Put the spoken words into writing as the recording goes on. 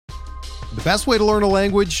The best way to learn a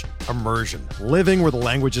language? Immersion. Living where the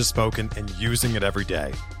language is spoken and using it every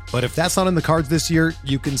day. But if that's not in the cards this year,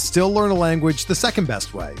 you can still learn a language the second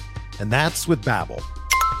best way, and that's with Babbel.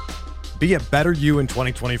 Be a better you in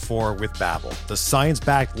 2024 with Babbel, the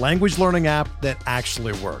science-backed language learning app that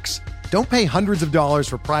actually works. Don't pay hundreds of dollars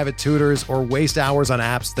for private tutors or waste hours on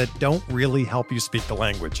apps that don't really help you speak the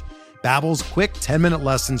language. Babbel's quick 10-minute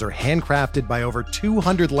lessons are handcrafted by over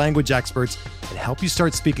 200 language experts and help you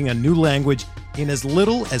start speaking a new language in as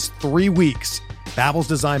little as 3 weeks. Babbel's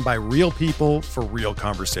designed by real people for real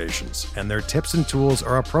conversations, and their tips and tools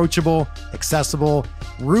are approachable, accessible,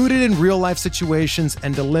 rooted in real-life situations,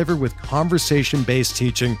 and delivered with conversation-based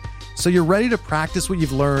teaching, so you're ready to practice what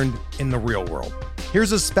you've learned in the real world.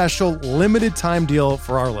 Here's a special limited-time deal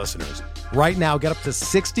for our listeners. Right now, get up to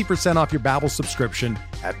 60% off your Babbel subscription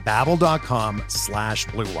at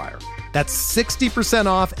babbel.com/Blue Wire. That's 60%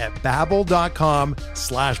 off at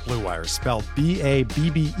babbel.com/Blue Wire, spelled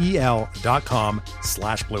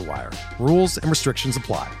BABBEL.com/Blue Wire. Rules and restrictions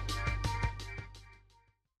apply.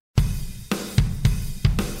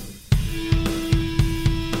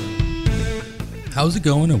 How's it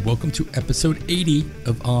going? And welcome to episode 80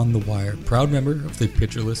 of On the Wire, proud member of the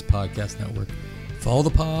Pitcher List Podcast Network. Follow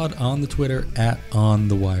the pod on the Twitter at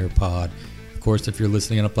OnTheWirePod. Of course, if you're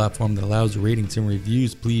listening on a platform that allows ratings and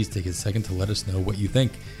reviews, please take a second to let us know what you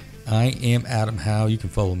think. I am Adam Howe. You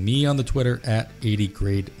can follow me on the Twitter at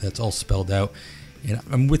 80grade. That's all spelled out. And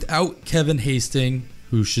I'm without Kevin Hastings,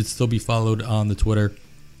 who should still be followed on the Twitter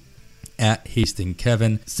at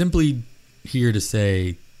HastingKevin. Simply here to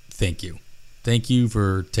say thank you. Thank you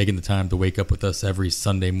for taking the time to wake up with us every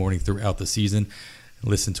Sunday morning throughout the season.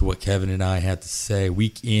 Listen to what Kevin and I had to say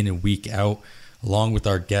week in and week out, along with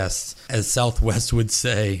our guests. As Southwest would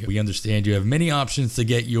say, we understand you have many options to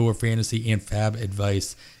get your fantasy and fab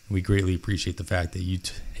advice. And we greatly appreciate the fact that you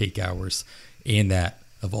take ours and that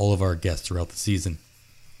of all of our guests throughout the season.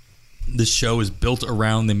 This show is built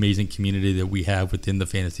around the amazing community that we have within the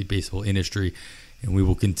fantasy baseball industry, and we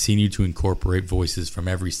will continue to incorporate voices from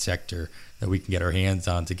every sector that we can get our hands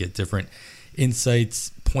on to get different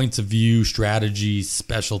insights, points of view, strategies,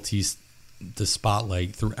 specialties to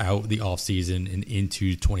spotlight throughout the offseason and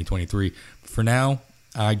into 2023. For now,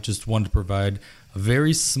 I just wanted to provide a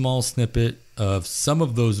very small snippet of some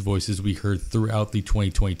of those voices we heard throughout the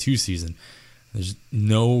 2022 season. There's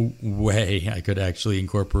no way I could actually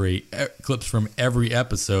incorporate clips from every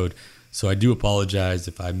episode, so I do apologize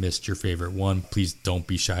if I missed your favorite one. Please don't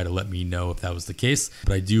be shy to let me know if that was the case,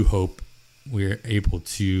 but I do hope we're able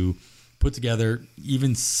to put together,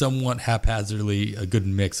 even somewhat haphazardly, a good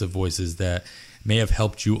mix of voices that may have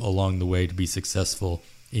helped you along the way to be successful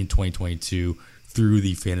in 2022 through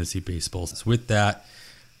the fantasy baseball. So with that,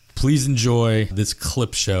 please enjoy this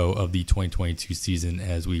clip show of the 2022 season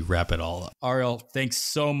as we wrap it all up. Ariel, thanks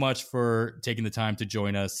so much for taking the time to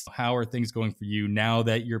join us. How are things going for you now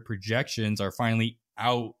that your projections are finally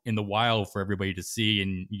out in the wild for everybody to see,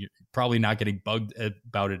 and you're probably not getting bugged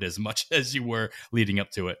about it as much as you were leading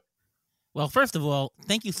up to it? Well, first of all,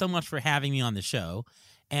 thank you so much for having me on the show.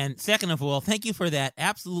 And second of all, thank you for that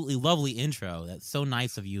absolutely lovely intro. That's so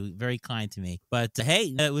nice of you. Very kind to me. But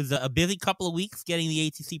hey, it was a busy couple of weeks getting the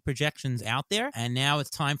ATC projections out there. And now it's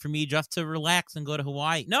time for me just to relax and go to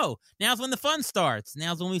Hawaii. No, now's when the fun starts.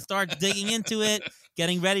 Now's when we start digging into it,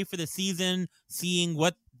 getting ready for the season, seeing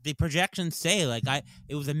what the projections say.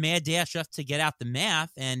 It was a mad dash just to get out the math,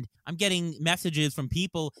 and I'm getting messages from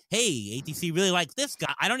people, hey, ATC really likes this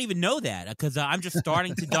guy. I don't even know that because I'm just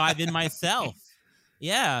starting to dive in myself.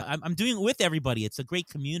 Yeah, I'm doing it with everybody. It's a great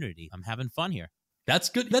community. I'm having fun here. That's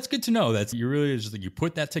good. That's good to know. That's you really just like you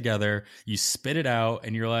put that together, you spit it out,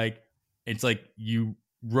 and you're like, it's like you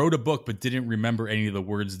wrote a book but didn't remember any of the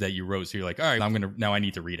words that you wrote. So you're like, all right, now I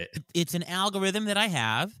need to read it. It's an algorithm that I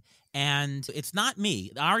have. And it's not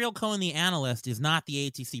me. Ariel Cohen, the analyst, is not the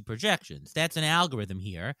ATC projections. That's an algorithm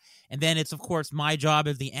here. And then it's, of course, my job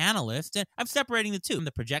as the analyst. And I'm separating the two. I'm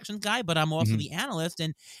the projections guy, but I'm also the analyst.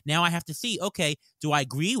 And now I have to see, okay, do I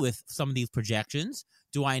agree with some of these projections?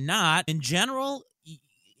 Do I not? In general,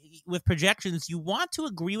 with projections, you want to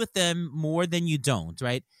agree with them more than you don't,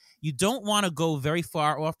 right? You don't want to go very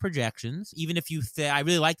far off projections. Even if you say, I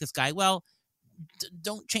really like this guy, well,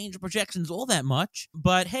 don't change the projections all that much.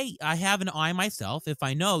 But hey, I have an eye myself. If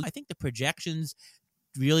I think the projections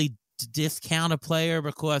really discount a player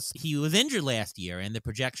because he was injured last year and the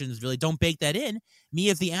projections really don't bake that in. Me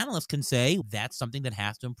as the analyst can say that's something that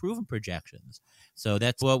has to improve in projections. So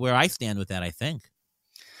that's where I stand with that, I think.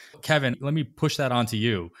 Kevin, let me push that onto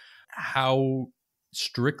you. How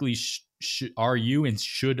strictly are you, and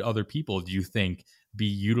should other people, do you think, be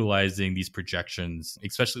utilizing these projections,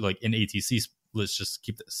 especially like in ATC? Let's just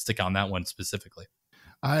stick on that one specifically.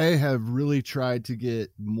 I have really tried to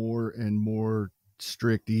get more and more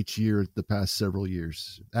strict each year the past several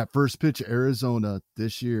years. At First Pitch Arizona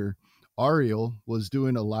this year, Ariel was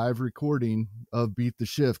doing a live recording of Beat the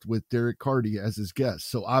Shift with Derek Carty as his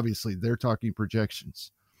guest. So obviously they're talking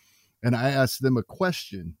projections. And I asked them a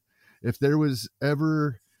question. If there was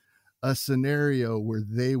ever a scenario where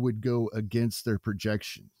they would go against their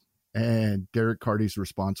projection, and Derek Carty's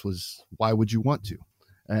response was, why would you want to?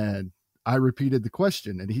 And I repeated the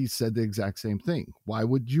question, and he said the exact same thing. Why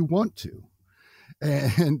would you want to?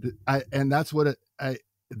 And that's what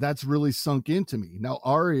that's really sunk into me. Now,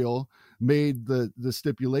 Ariel made the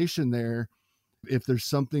stipulation there. If there's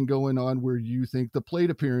something going on where you think the plate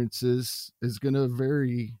appearances is going to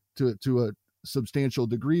vary to a substantial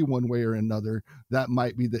degree one way or another, that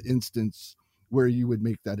might be the instance where you would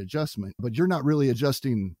make that adjustment. But you're not really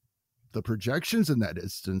adjusting the projections in that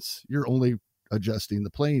instance. You're only adjusting the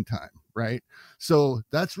playing time, right? So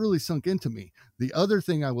that's really sunk into me. The other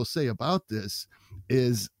thing I will say about this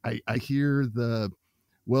is I hear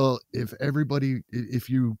if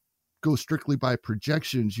you go strictly by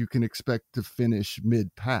projections, you can expect to finish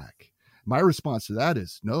mid-pack. My response to that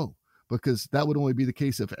is no, because that would only be the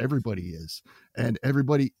case if everybody is, and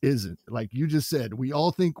everybody isn't. Like you just said, we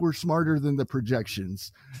all think we're smarter than the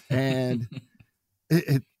projections, and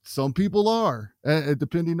some people are,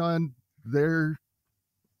 depending on their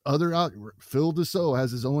other Phil Dussault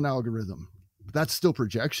has his own algorithm, but that's still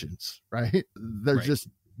projections, right? They're just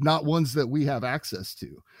not ones that we have access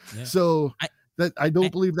to. Yeah. So I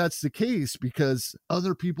don't believe that's the case because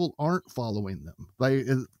other people aren't following them. Like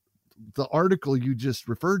the article you just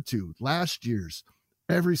referred to, last year's,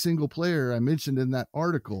 every single player I mentioned in that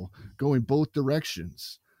article going both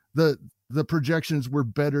directions. The projections were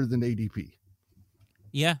better than ADP.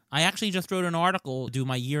 Yeah, I actually just wrote an article, do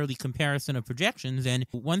my yearly comparison of projections, and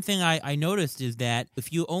one thing I noticed is that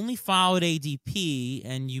if you only followed ADP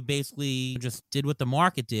and you basically just did what the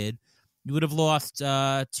market did, you would have lost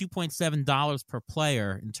 $2.7 per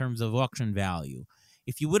player in terms of auction value.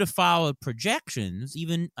 If you would have followed projections,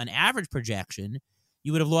 even an average projection,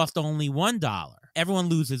 you would have lost only $1. Everyone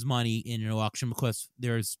loses money in an auction because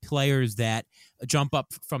there's players that jump up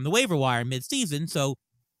from the waiver wire mid-season, so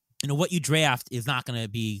what you draft is not going to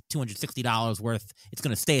be $260 worth. It's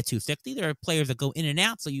going to stay at $260. There are players that go in and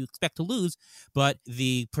out, so you expect to lose. But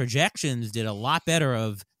the projections did a lot better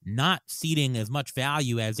of not seeding as much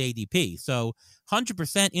value as ADP. So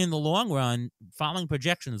 100% in the long run, following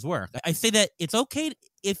projections work. I say that it's okay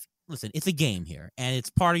listen, it's a game here, and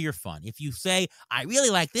it's part of your fun. If you say, I really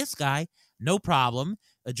like this guy, no problem.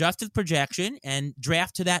 Adjust his projection and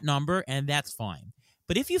draft to that number, and that's fine.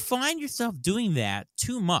 But if you find yourself doing that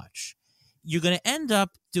too much, you're going to end up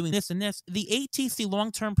doing this and this. The ATC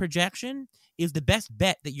long-term projection is the best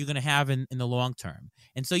bet that you're going to have in the long term.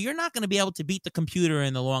 And so you're not going to be able to beat the computer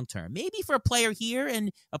in the long term. Maybe for a player here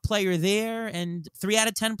and a player there and 3 out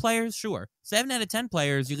of 10 players, sure. 7 out of 10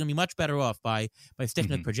 players, you're going to be much better off by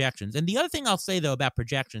sticking with projections. And the other thing I'll say, though, about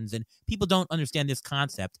projections, and people don't understand this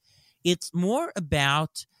concept, it's more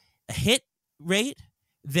about a hit rate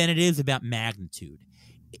than it is about magnitude.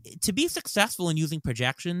 To be successful in using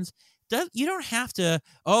projections, you don't have to,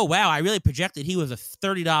 oh, wow, I really projected he was a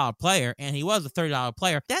 $30 player, and he was a $30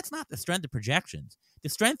 player. That's not the strength of projections. The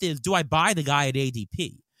strength is, do I buy the guy at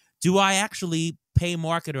ADP? Do I actually pay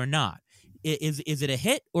market or not? Is it a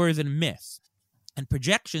hit or is it a miss? And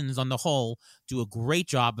projections on the whole do a great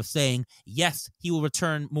job of saying, yes, he will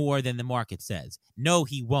return more than the market says. No,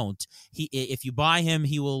 he won't. If you buy him,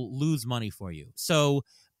 he will lose money for you. So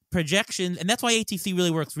projections, and that's why ATC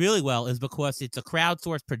really works really well, is because it's a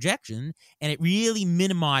crowdsourced projection and it really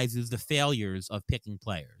minimizes the failures of picking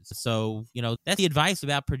players. So, that's the advice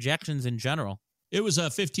about projections in general. It was a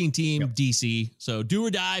 15-team DC, so do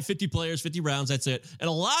or die, 50 players, 50 rounds, that's it. And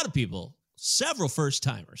a lot of people, several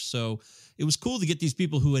first-timers. So it was cool to get these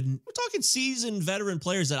people we're talking seasoned veteran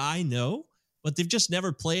players that I know, but they've just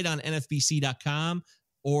never played on NFBC.com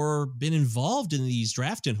or been involved in these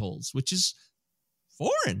draft and holds, which is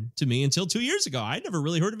foreign to me until 2 years ago. I never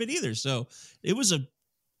really heard of it either. So it was a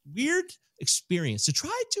weird experience to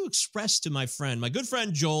try to express to my good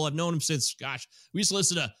friend Joel. I've known him since, we used to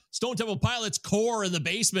listen to Stone Temple Pilots Core in the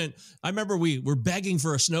basement. I remember we were begging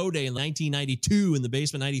for a snow day in 1992 in the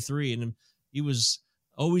basement, 93. And he was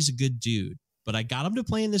always a good dude, but I got him to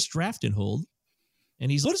play in this draft and hold. And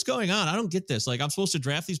he's, what is going on? I don't get this. Like, I'm supposed to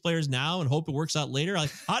draft these players now and hope it works out later.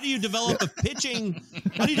 Like, how do you develop a pitching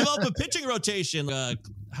rotation?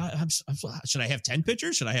 should I have 10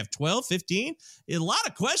 pitchers? Should I have 12, 15? A lot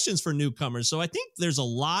of questions for newcomers. So I think there's a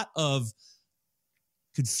lot of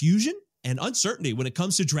confusion and uncertainty when it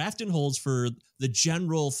comes to draft and holds for the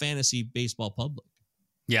general fantasy baseball public.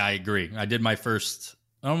 Yeah, I agree. I did my first,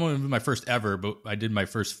 I don't know if it was my first ever, but I did my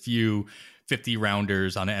first few 50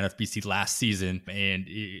 rounders on an NFBC last season, and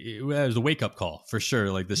it was a wake up call for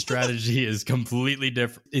sure. Like the strategy is completely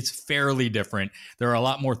different. It's fairly different. There are a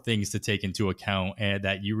lot more things to take into account and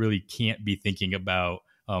that you really can't be thinking about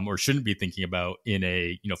or shouldn't be thinking about in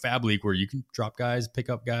a fab league where you can drop guys, pick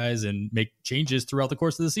up guys, and make changes throughout the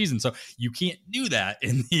course of the season. So you can't do that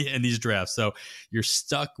in these drafts. So you're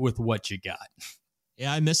stuck with what you got.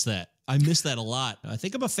 Yeah, I miss that. I miss that a lot. I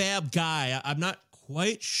think I'm a fab guy. I'm not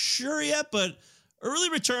quite sure yet, but early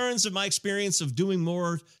returns in my experience of doing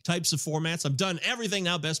more types of formats. I've done everything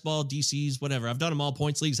now, best ball, DCs, whatever. I've done them all,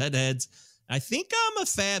 points leagues, head-to-heads. I think I'm a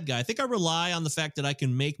fab guy. I think I rely on the fact that I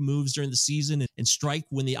can make moves during the season and strike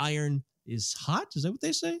when the iron is hot. Is that what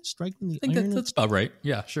they say? Strike when the iron that's about right.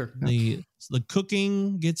 Yeah, sure. The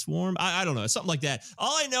cooking gets warm. I don't know. Something like that.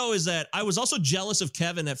 All I know is that I was also jealous of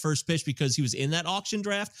Kevin at first pitch because he was in that auction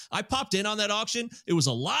draft. I popped in on that auction. It was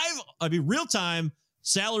a live, real time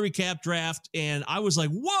salary cap draft. And I was like,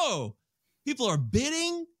 whoa, people are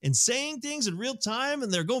bidding and saying things in real time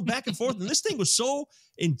and they're going back and forth. And this thing was so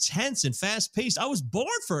intense and fast paced. I was born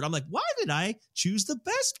for it. I'm like, why did I choose the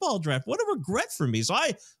best ball draft? What a regret for me. So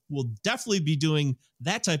I will definitely be doing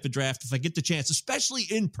that type of draft if I get the chance, especially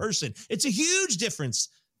in person. It's a huge difference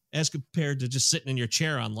as compared to just sitting in your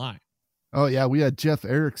chair online. Oh yeah. We had Jeff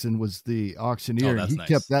Erickson was the auctioneer. Oh, he nice.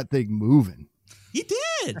 Kept that thing moving. He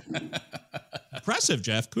did. Impressive,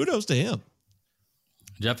 Jeff. Kudos to him.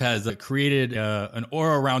 Jeff has created an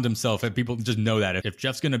aura around himself, and people just know that if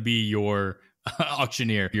Jeff's going to be your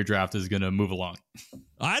auctioneer, your draft is going to move along.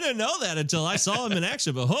 I didn't know that until I saw him in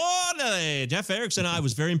action. But Jeff Erickson, I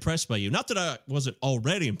was very impressed by you. Not that I wasn't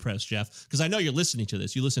already impressed, Jeff, because I know you're listening to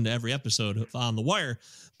this. You listen to every episode of On the Wire.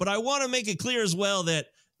 But I want to make it clear as well that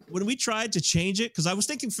when we tried to change it, because I was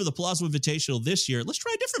thinking for the Palazzo Invitational this year, let's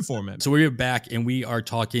try a different format. So we're back, and we are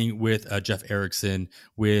talking with Jeff Erickson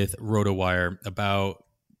with RotoWire about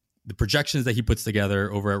the projections that he puts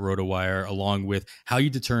together over at RotoWire, along with how he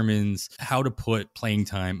determines how to put playing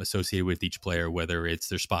time associated with each player, whether it's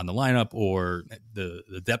their spot in the lineup or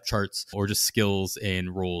the depth charts or just skills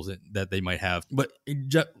and roles that they might have. But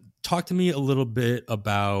Jeff, talk to me a little bit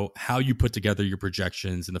about how you put together your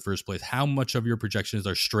projections in the first place. How much of your projections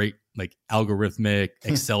are straight, like algorithmic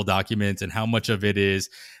Excel documents, and how much of it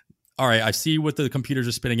is, all right, I see what the computers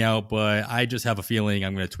are spitting out, but I just have a feeling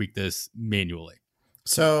I'm going to tweak this manually.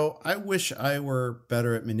 So I wish I were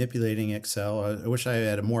better at manipulating Excel. I wish I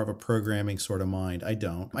had more of a programming sort of mind. I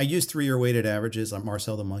don't. I use 3-year weighted averages on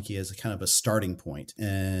Marcel the Monkey as a kind of a starting point.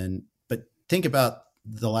 But think about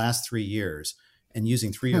the last 3 years and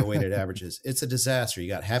using 3-year weighted averages. It's a disaster. You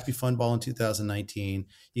got Happy Fun Ball in 2019.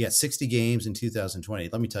 You got 60 games in 2020.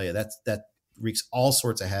 Let me tell you, that wreaks all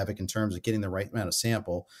sorts of havoc in terms of getting the right amount of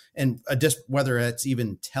sample and whether it's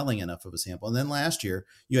even telling enough of a sample. And then last year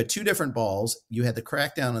you had 2 different balls. You had the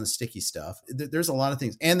crackdown on the sticky stuff. There's a lot of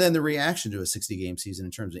things. And then the reaction to a 60-game season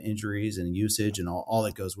in terms of injuries and usage and all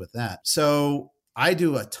that goes with that. So I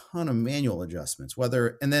do a ton of manual adjustments,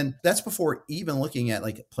 and then that's before even looking at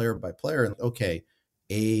like player by player. Okay,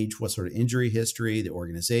 age, what sort of injury history, the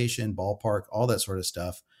organization, ballpark, all that sort of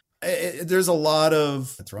stuff. There's a lot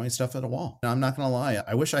of throwing stuff at a wall. I'm not going to lie.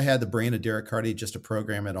 I wish I had the brain of Derek Carty just to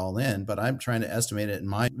program it all in, but I'm trying to estimate it in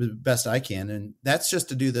my best I can. And that's just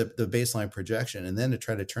to do the baseline projection. And then to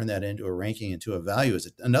try to turn that into a ranking, into a value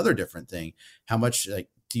is another different thing. How much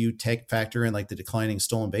do you factor in like the declining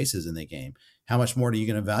stolen bases in the game? How much more are you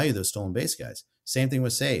going to value those stolen base guys? Same thing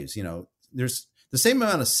with saves. There's the same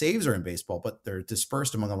amount of saves are in baseball, but they're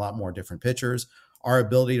dispersed among a lot more different pitchers. Our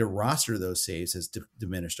ability to roster those saves has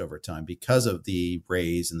diminished over time because of the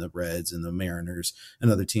Rays and the Reds and the Mariners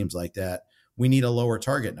and other teams like that. We need a lower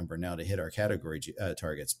target number now to hit our category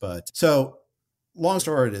targets. But so long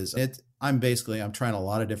story is I'm trying a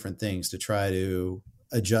lot of different things to try to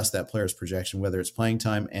adjust that player's projection, whether it's playing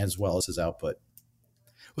time as well as his output.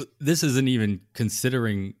 Well, this isn't even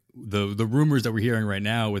considering the rumors that we're hearing right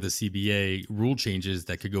now with the CBA rule changes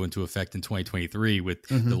that could go into effect in 2023 with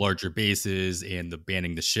the larger bases and the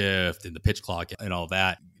banning the shift and the pitch clock and all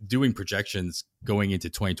that. Doing projections going into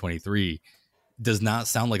 2023, does not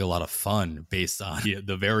sound like a lot of fun based on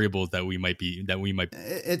the variables that we might be.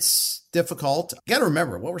 It's difficult. You got to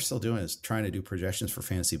remember, what we're still doing is trying to do projections for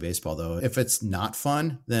fantasy baseball, though. If it's not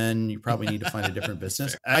fun, then you probably need to find a different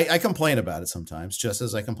business. I complain about it sometimes, just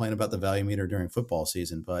as I complain about the value meter during football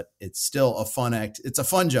season, but it's still a fun act. It's a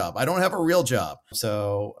fun job. I don't have a real job,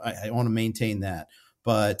 so I want to maintain that.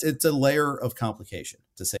 But it's a layer of complication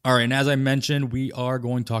to say. All right. And as I mentioned, we are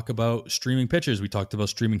going to talk about streaming pitchers. We talked about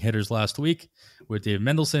streaming hitters last week with David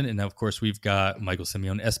Mendelson. And now, of course, we've got Michael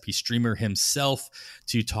Simeone, SP streamer himself,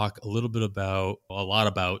 to talk a lot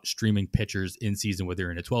about streaming pitchers in season, whether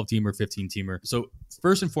you're in a 12-teamer, 15-teamer. So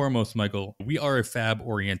first and foremost, Michael, we are a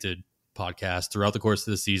FAB-oriented podcast. Throughout the course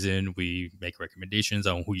of the season, we make recommendations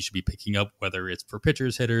on who you should be picking up, whether it's for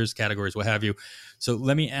pitchers, hitters, categories, what have you. So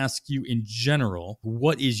let me ask you in general,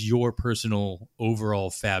 what is your personal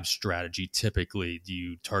overall FAB strategy typically? Do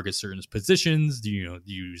you target certain positions? Do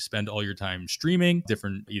you spend all your time streaming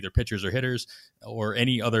different either pitchers or hitters, or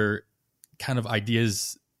any other kind of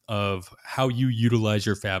ideas of how you utilize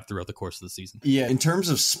your FAB throughout the course of the season? Yeah, in terms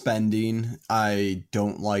of spending, I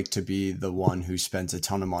don't like to be the one who spends a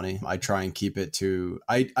ton of money. I try and keep it to,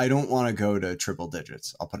 I don't want to go to triple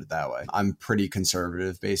digits. I'll put it that way. I'm pretty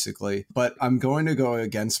conservative, basically, but I'm going to go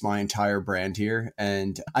against my entire brand here.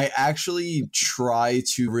 And I actually try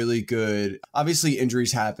to really good, obviously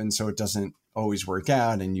injuries happen, so it doesn't always work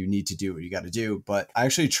out and you need to do what you got to do. But I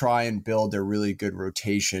actually try and build a really good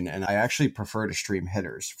rotation, and I actually prefer to stream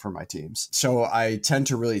hitters for my teams. So I tend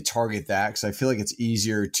to really target that because I feel like it's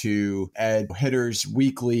easier to add hitters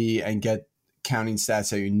weekly and get counting stats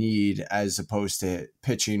that you need, as opposed to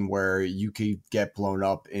pitching where you could get blown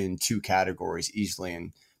up in two categories easily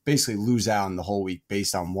and basically lose out on the whole week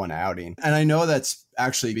based on one outing. And I know that's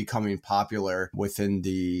actually becoming popular within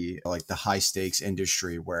the high stakes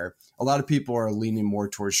industry, where a lot of people are leaning more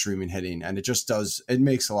towards streaming hitting, and it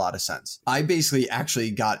makes a lot of sense. I basically actually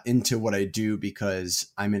got into what I do because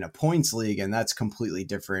I'm in a points league, and that's completely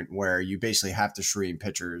different, where you basically have to stream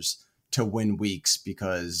pitchers to win weeks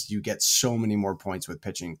because you get so many more points with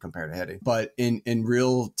pitching compared to hitting. But in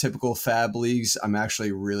real typical FAB leagues, I'm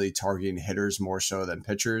actually really targeting hitters more so than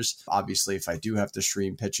pitchers. Obviously, if I do have to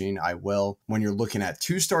stream pitching, I will. When you're looking at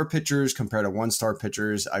 2-star pitchers compared to 1-star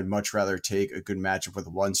pitchers, I'd much rather take a good matchup with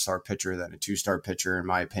a 1-star pitcher than a 2-star pitcher, in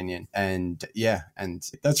my opinion. And yeah, and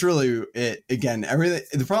that's really it. Again,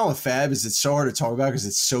 the problem with FAB is it's so hard to talk about because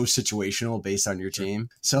it's so situational based on your team.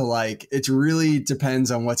 So it really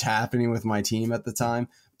depends on what's happening with my team at the time.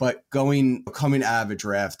 But coming out of a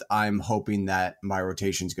draft, I'm hoping that my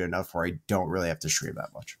rotation is good enough where I don't really have to stream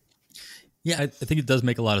that much. Yeah, I think it does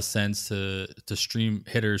make a lot of sense to stream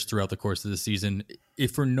hitters throughout the course of the season, if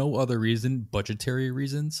for no other reason, budgetary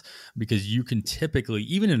reasons, because you can typically,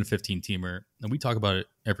 even in a 15-teamer, and we talk about it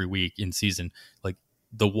every week in season,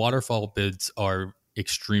 the waterfall bids are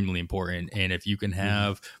extremely important. And if you can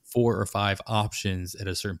have 4 or 5 options at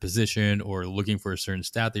a certain position or looking for a certain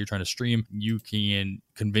stat that you're trying to stream, you can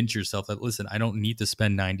convince yourself that, listen, I don't need to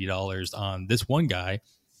spend $90 on this one guy.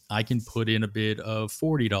 I can put in a bid of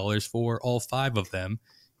 $40 for all 5 of them,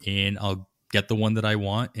 and I'll get the one that I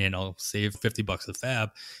want, and I'll save $50 of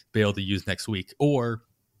FAB, be able to use next week, or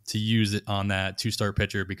to use it on that 2-star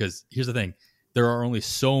pitcher. Because here's the thing, there are only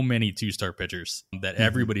so many 2-star pitchers that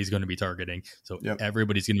everybody's going to be targeting. So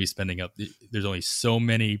everybody's going to be spending up. There's only so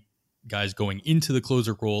many guys going into the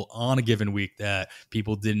closer role on a given week that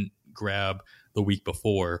people didn't grab the week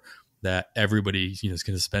before, that everybody is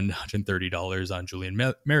going to spend $130 on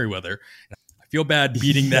Julian Merriweather. I feel bad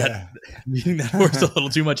beating that horse a little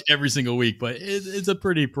too much every single week, but it's a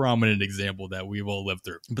pretty prominent example that we've all lived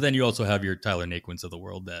through. But then you also have your Tyler Naquins of the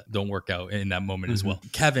world that don't work out in that moment as well.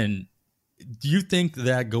 Kevin, do you think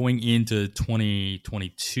that going into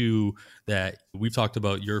 2022, that we've talked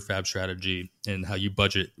about your FAB strategy and how you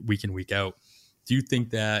budget week in, week out, do you think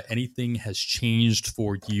that anything has changed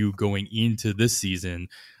for you going into this season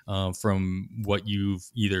from what you've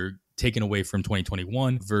either taken away from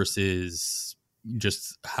 2021 versus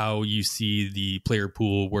just how you see the player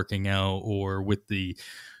pool working out, or with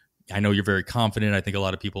I know you're very confident. I think a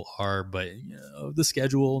lot of people are, but the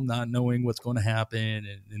schedule, not knowing what's going to happen,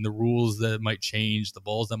 and the rules that might change, the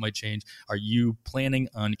balls that might change. Are you planning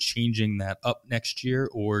on changing that up next year,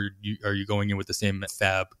 or are you going in with the same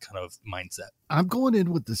FAB kind of mindset? I'm going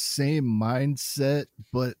in with the same mindset,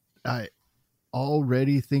 but I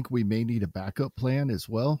already think we may need a backup plan as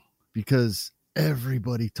well, because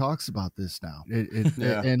everybody talks about this now.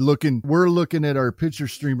 And we're looking at our pitcher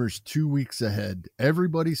streamers 2 weeks ahead.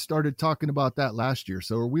 Everybody started talking about that last year.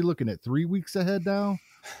 So are we looking at 3 weeks ahead now?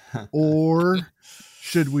 Or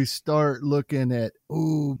should we start looking at,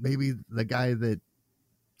 maybe the guy that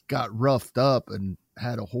got roughed up and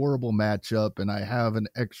had a horrible matchup and I have an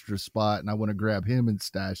extra spot and I want to grab him and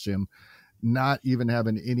stash him, not even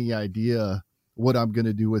having any idea what I'm going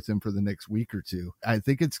to do with him for the next week or two. I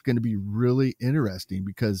think it's going to be really interesting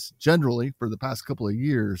because generally for the past couple of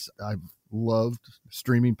years, I've loved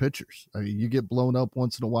streaming pitchers. I mean, you get blown up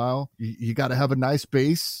once in a while. You got to have a nice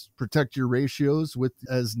base, protect your ratios with,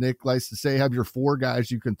 as Nick likes to say, have your 4 guys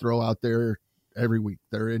you can throw out there every week.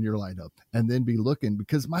 They're in your lineup and then be looking,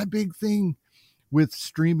 because my big thing with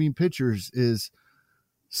streaming pitchers is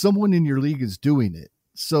someone in your league is doing it.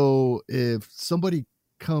 So if somebody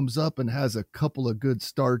comes up and has a couple of good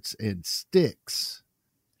starts and sticks,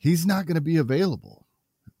 he's not going to be available.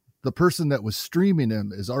 The person that was streaming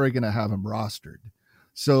him is already going to have him rostered.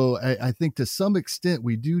 So I think to some extent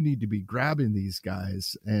we do need to be grabbing these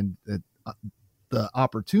guys, and the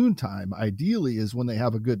opportune time ideally is when they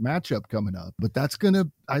have a good matchup coming up. But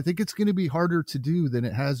I think it's going to be harder to do than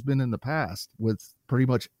it has been in the past, with pretty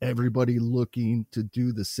much everybody looking to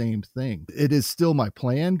do the same thing. It is still my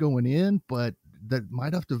plan going in, but that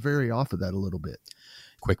might have to vary off of that a little bit.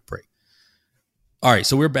 Quick break. All right,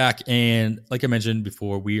 so we're back, and like I mentioned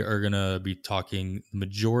before, we are going to be talking the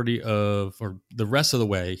majority of, or the rest of the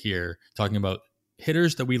way here, talking about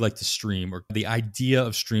hitters that we like to stream, or the idea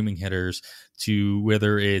of streaming hitters, to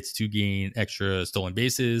whether it's to gain extra stolen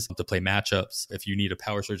bases, to play matchups, if you need a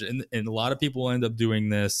power surge. And a lot of people end up doing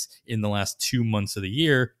this in the last 2 months of the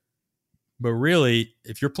year. But really,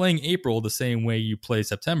 if you're playing April the same way you play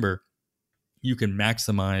September, you can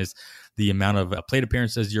maximize the amount of plate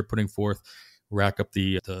appearances you're putting forth, rack up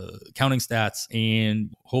the counting stats,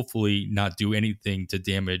 and hopefully not do anything to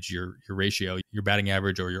damage your ratio, your batting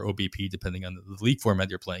average, or your OBP, depending on the league format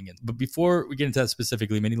you're playing in. But before we get into that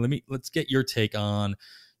specifically, Minnie, let's get your take on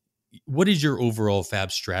what is your overall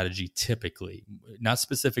fab strategy typically, not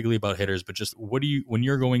specifically about hitters, but just what do you, when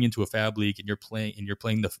you're going into a fab league and you're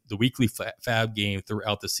playing the weekly fab game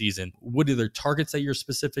throughout the season, what are the targets that you're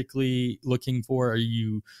specifically looking for? Are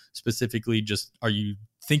you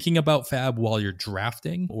thinking about fab while you're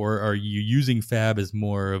drafting, or are you using fab as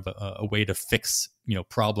more of a way to fix,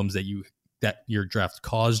 problems that your draft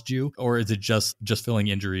caused you, or is it just filling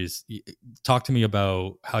injuries? Talk to me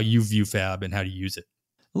about how you view fab and how to use it.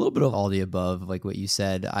 A little bit of all the above, like what you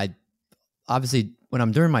said. I obviously, when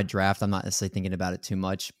I'm during my draft, I'm not necessarily thinking about it too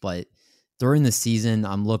much, but during the season,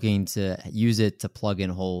 I'm looking to use it to plug in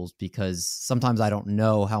holes, because sometimes I don't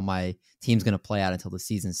know how my team's going to play out until the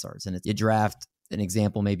season starts. And if you draft, an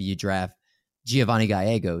example, maybe you draft Giovanni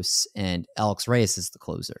Gallegos and Alex Reyes is the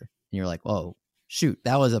closer, and you're like, oh, shoot,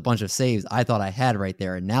 that was a bunch of saves I thought I had right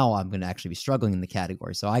there, and now I'm going to actually be struggling in the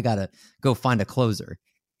category. So I got to go find a closer.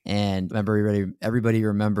 And remember, everybody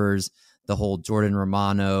remembers the whole Jordan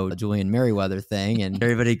Romano, Julian Merriweather thing, and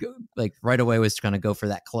everybody right away was trying to go for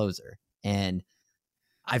that closer. And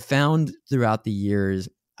I found throughout the years,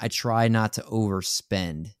 I try not to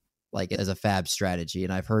overspend as a fab strategy.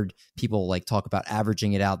 And I've heard people talk about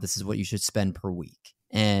averaging it out. This is what you should spend per week.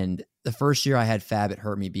 And the first year I had fab, it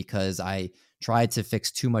hurt me because I tried to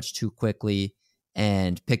fix too much too quickly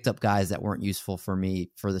and picked up guys that weren't useful for me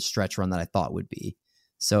for the stretch run that I thought would be.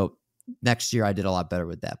 So next year I did a lot better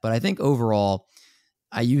with that. But I think overall,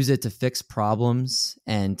 I use it to fix problems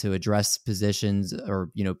and to address positions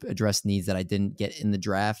or, address needs that I didn't get in the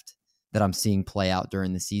draft that I'm seeing play out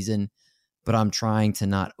during the season. But I'm trying to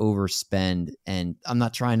not overspend, and I'm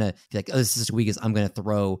not trying to be like, oh, this is as weak as I'm going to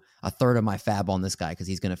throw a third of my fab on this guy because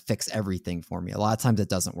he's going to fix everything for me. A lot of times it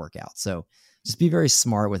doesn't work out. So just be very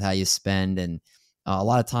smart with how you spend. And a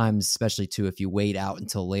lot of times, especially too, if you wait out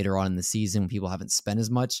until later on in the season when people haven't spent as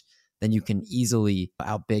much, then you can easily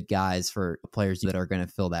outbid guys for players that are going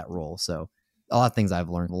to fill that role. So a lot of things I've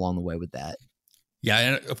learned along the way with that. Yeah.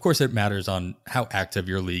 And of course it matters on how active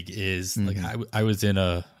your league is. Mm-hmm. I was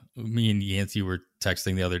in me and Yancey were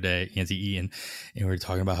texting the other day, Yancey Ian, and we were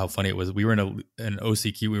talking about how funny it was. We were in an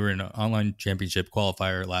OCQ, we were in an online championship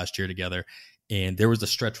qualifier last year together. And there was a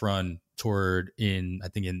stretch run in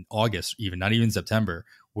August, not even September,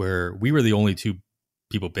 where we were the only two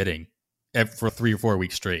people bidding for 3 or 4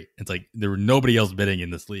 weeks straight. It's like there were nobody else bidding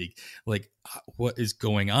in this league. What is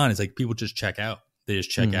going on? It's like people just check out. They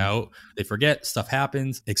just check out. They forget. Stuff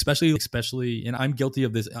happens, especially, and I'm guilty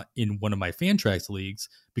of this in one of my Fantrax leagues,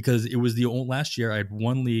 because it was the old last year I had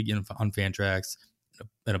one league on Fantrax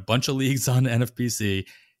and a bunch of leagues on NFBC.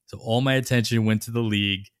 So all my attention went to the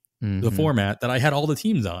league, the format that I had all the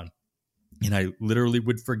teams on. And I literally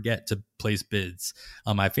would forget to place bids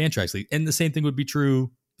on my Fantrax league. And the same thing would be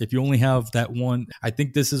true if you only have that one. I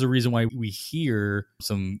think this is a reason why we hear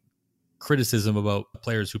some criticism about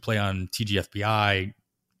players who play on TGFBI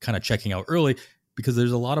kind of checking out early, because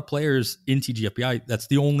there's a lot of players in TGFBI that's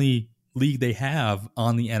the only league they have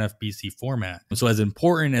on the NFBC format. So as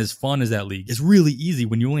important, as fun as that league, it's really easy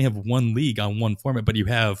when you only have one league on one format, but you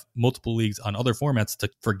have multiple leagues on other formats to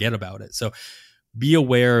forget about it. So be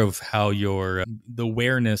aware of how the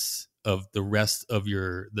awareness of the rest of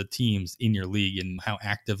the teams in your league and how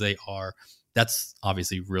active they are. That's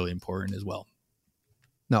obviously really important as well.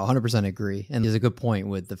 No, 100% agree. And there's a good point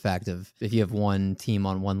with the fact of if you have one team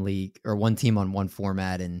on one league or one team on one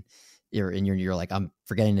format and you're like, I'm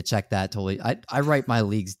forgetting to check that totally. I write my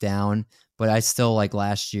leagues down, but I still, like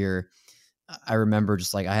last year, I remember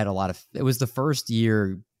just like I had it was the first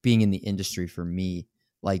year being in the industry for me,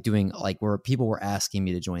 like doing like where people were asking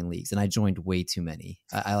me to join leagues and I joined way too many.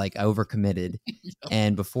 I overcommitted.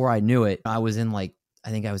 And before I knew it, I was in I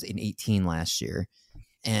think I was in 18 last year.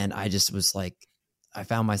 And I just was like, I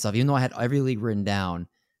found myself, even though I had every league written down,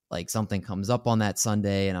 like something comes up on that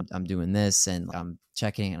Sunday and I'm doing this and I'm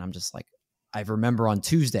checking and I'm just like, I remember on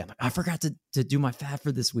Tuesday, I'm like, I forgot to do my fab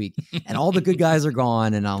for this week and all the good guys are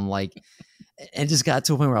gone. And I'm like, it just got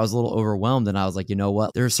to a point where I was a little overwhelmed and I was like, you know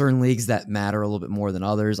what? There are certain leagues that matter a little bit more than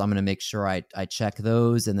others. I'm going to make sure I check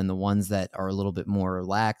those. And then the ones that are a little bit more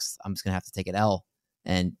relaxed, I'm just going to have to take an L.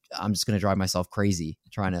 And I'm just going to drive myself crazy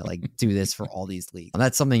trying to like do this for all these leagues. And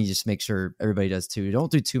that's something you just make sure everybody does too.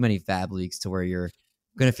 Don't do too many fab leagues to where you're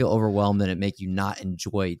going to feel overwhelmed and it make you not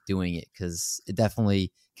enjoy doing it, because it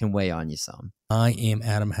definitely can weigh on you some. I am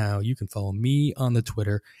Adam Howe. You can follow me on the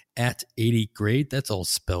Twitter at 80grade. That's all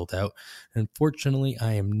spelled out. Unfortunately,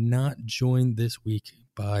 I am not joined this week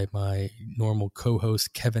by my normal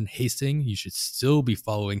co-host, Kevin Hastings. You should still be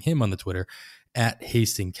following him on the Twitter at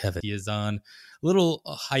Hastings Kevin. He is on a little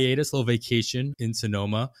hiatus, little vacation in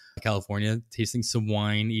Sonoma, California, tasting some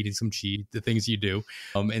wine, eating some cheese, the things you do.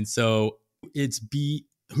 And so it's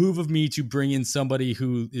behoove of me to bring in somebody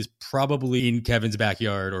who is probably in Kevin's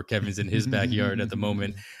backyard or Kevin's in his backyard at the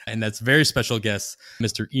moment. And that's a very special guest,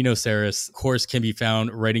 Mr. Eno Sarris. Of course, can be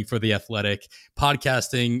found writing for The Athletic,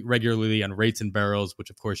 podcasting regularly on Rates and Barrels, which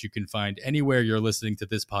of course you can find anywhere you're listening to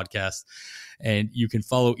this podcast. And you can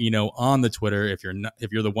follow Eno on the Twitter if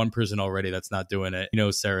you're the one person already that's not doing it, Eno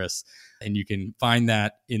Sarris. And you can find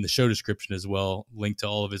that in the show description as well, link to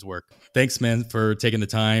all of his work. Thanks, man, for taking the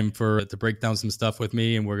time to break down some stuff with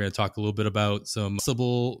me. And we're going to talk a little bit about some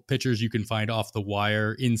possible pitchers you can find off the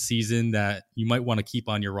wire in season that you might want to keep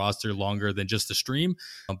on your roster longer than just a stream.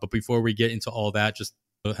 But before we get into all that, just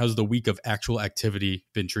how's the week of actual activity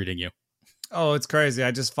been treating you? Oh, it's crazy.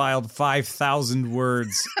 I just filed 5,000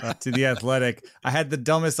 words to The Athletic. I had the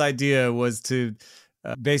dumbest idea was to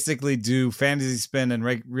basically do fantasy spin and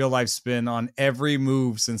real life spin on every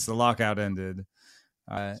move since the lockout ended.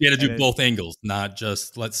 You had to do both angles, not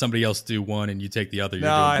just let somebody else do one and you take the other.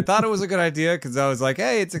 No, I thought it was a good idea because I was like,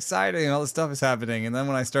 hey, it's exciting and all this stuff is happening. And then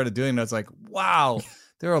when I started doing it, I was like, wow,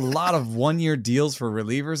 there are a lot of 1-year deals for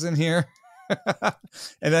relievers in here.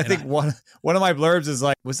 And I think one of my blurbs is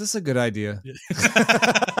like, was this a good idea?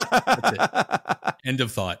 That's it. End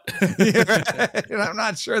of thought. Yeah, right. And I'm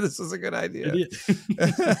not sure this was a good idea.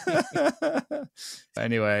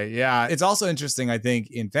 Anyway, yeah, it's also interesting, I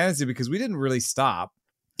think, in fantasy because we didn't really stop.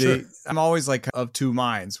 Sure. I'm always like of two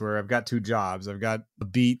minds where I've got two jobs. I've got a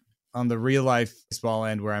beat on the real life baseball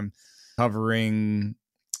end where I'm covering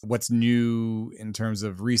what's new in terms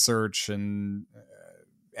of research and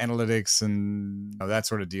analytics and that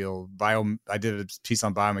sort of deal. I did a piece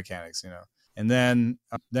on biomechanics, and then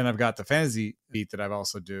I've got the fantasy beat that I've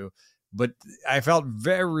also do. But I felt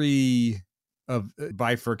very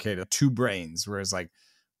bifurcated, two brains, whereas like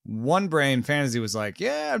one brain fantasy was like,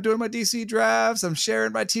 yeah, I'm doing my DC drafts, I'm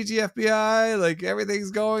sharing my TGFBI, like everything's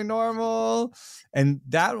going normal. And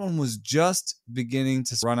that one was just beginning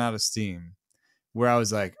to run out of steam, where I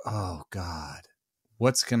was like, oh God,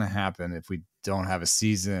 what's going to happen if we don't have a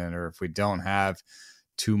season or if we don't have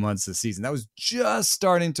 2 months of season? That was just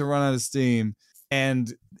starting to run out of steam.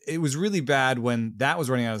 And it was really bad when that was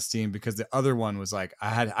running out of steam because the other one was like,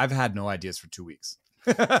 I've had no ideas for 2 weeks.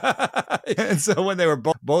 And so when they were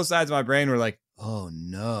both sides of my brain were like, oh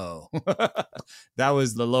no, that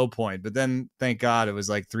was the low point. But then thank God it was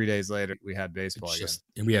like 3 days later we had baseball again.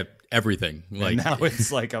 And we had everything. Like and now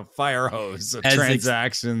it's like a fire hose of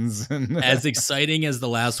transactions. As exciting as the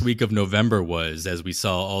last week of November was, as we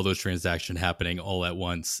saw all those transactions happening all at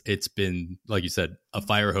once, it's been, like you said, a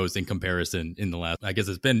fire hose in comparison in the last, I guess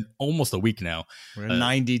it's been almost a week now. We're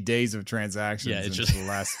 90 days of transactions. Yeah, it's just the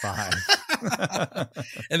last 5.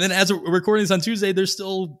 And then as we're recording this on Tuesday, there's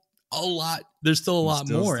still a lot. There's still a lot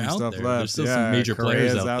more out there. Left. There's still some major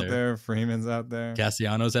players out there. Freeman's out there.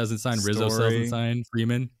 Castellanos hasn't signed. Rizzo still hasn't signed.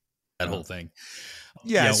 Freeman. That whole thing.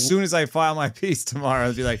 Yeah, as soon as I file my piece tomorrow,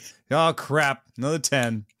 I'll be like, oh, crap, another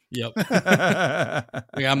 10. Yep.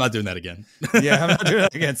 I'm not doing that again. Yeah, I'm not doing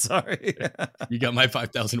that again. Sorry. You got my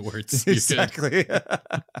 5,000 words. Exactly.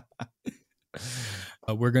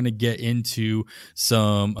 We're going to get into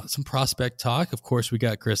some prospect talk. Of course, we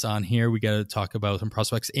got Chris on here. We got to talk about some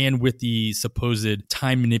prospects, and with the supposed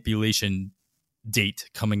time manipulation date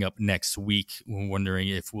coming up next week, we're wondering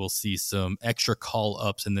if we'll see some extra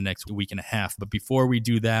call-ups in the next week and a half. But before we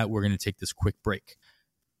do that, we're going to take this quick break.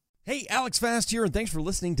 Hey, Alex Fast here, and thanks for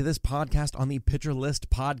listening to this podcast on the Pitcher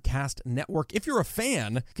List Podcast Network. If you're a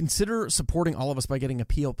fan, consider supporting all of us by getting a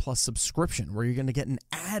PL Plus subscription, where you're going to get an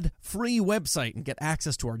ad-free website and get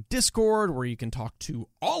access to our Discord, where you can talk to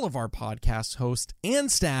all of our podcast hosts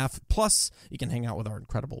and staff. Plus, you can hang out with our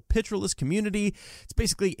incredible Pitcher List community. It's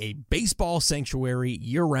basically a baseball sanctuary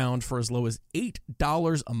year-round for as low as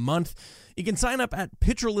 $8 a month. You can sign up at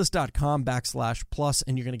pitcherlist.com/plus,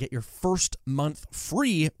 and you're going to get your first month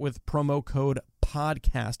free with promo code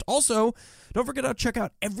podcast. Also, don't forget to check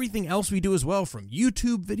out everything else we do as well, from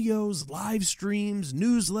YouTube videos, live streams,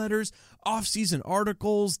 newsletters, off-season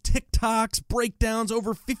articles, TikToks, breakdowns,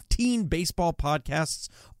 over 15 baseball podcasts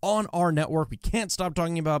on our network. We can't stop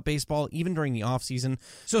talking about baseball even during the off-season.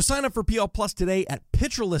 So sign up for PL Plus today at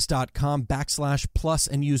pitcherlist.com/plus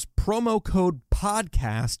and use promo code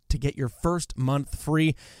podcast to get your first month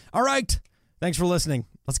free. All right. Thanks for listening.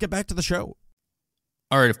 Let's get back to the show.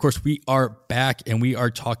 All right, of course, we are back, and we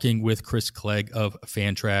are talking with Chris Clegg of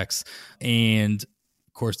Fantrax, and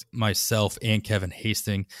of course, myself and Kevin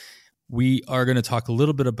Hastings. We are going to talk a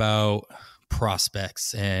little bit about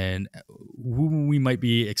prospects and who we might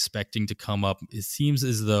be expecting to come up. It seems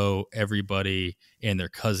as though everybody and their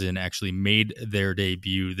cousin actually made their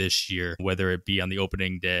debut this year, whether it be on the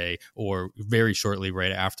opening day or very shortly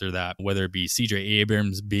right after that, whether it be CJ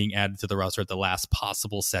Abrams being added to the roster at the last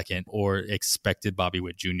possible second, or expected Bobby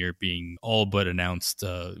Witt Jr. being all but announced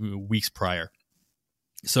weeks prior.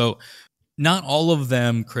 So not all of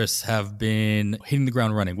them, Chris, have been hitting the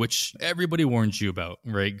ground running, which everybody warns you about,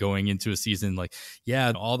 right? Going into a season like,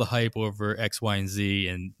 yeah, all the hype over X, Y, and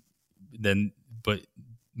Z, but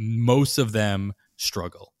most of them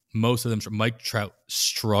struggle. Mike Trout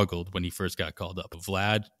struggled when he first got called up.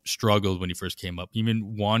 Vlad struggled when he first came up.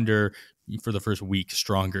 Even Wander, for the first week,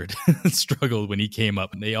 struggled when he came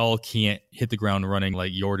up. They all can't hit the ground running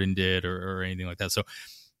like Jordan did or anything like that. So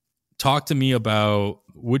talk to me about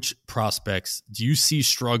which prospects do you see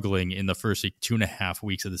struggling in the first 2.5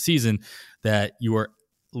 weeks of the season that you are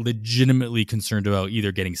legitimately concerned about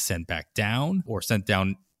either getting sent back down or sent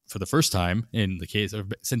down for the first time, in the case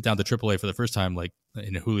of sent down to AAA for the first time, like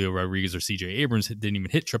in Julio Rodriguez or CJ Abrams didn't even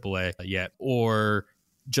hit AAA yet, or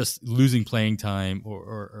just losing playing time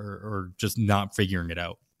or just not figuring it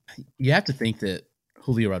out? You have to think that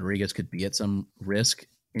Julio Rodriguez could be at some risk,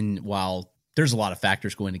 while there's a lot of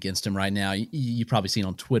factors going against him right now. You've probably seen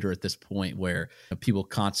on Twitter at this point where people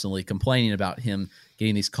constantly complaining about him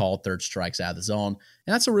getting these called third strikes out of the zone.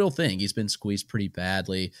 And that's a real thing. He's been squeezed pretty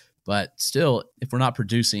badly. But still, if we're not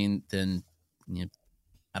producing, then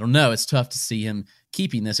I don't know. It's tough to see him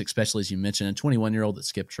keeping this, especially as you mentioned, a 21-year-old that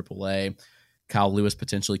skipped AAA. Kyle Lewis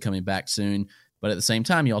potentially coming back soon. But at the same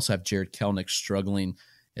time, you also have Jared Kelenic struggling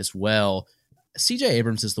as well. CJ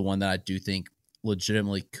Abrams is the one that I do think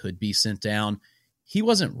legitimately could be sent down. He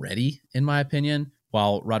wasn't ready, in my opinion,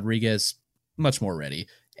 while Rodriguez much more ready.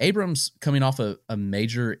 Abrams coming off a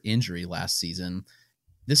major injury last season.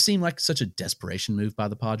 This seemed like such a desperation move by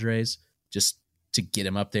the Padres, just to get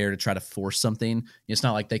him up there to try to force something. It's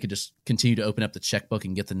not like they could just continue to open up the checkbook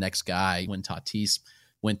and get the next guy. When Tatis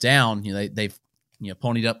went down, they've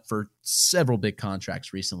ponied up for several big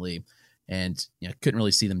contracts recently, and couldn't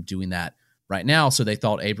really see them doing that right now. So they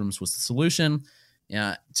thought Abrams was the solution.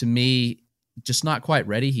 To me, just not quite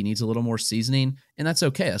ready. He needs a little more seasoning, and that's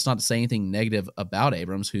okay. That's not to say anything negative about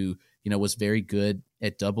Abrams, who was very good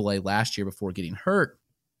at AA last year before getting hurt.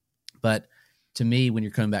 But to me, when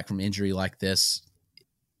you're coming back from injury like this,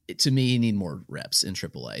 to me, you need more reps in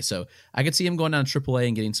AAA. So I could see him going down to AAA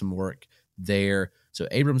and getting some work there. So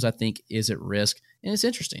Abrams, I think, is at risk. And it's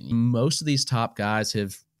interesting. Most of these top guys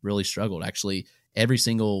have really struggled. Actually, every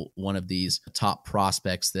single one of these top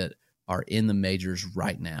prospects that are in the majors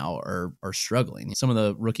right now are struggling. Some of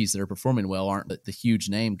the rookies that are performing well aren't the huge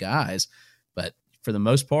name guys, but for the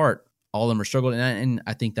most part, all of them are struggling. And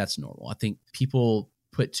I think that's normal. I think people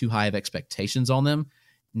put too high of expectations on them.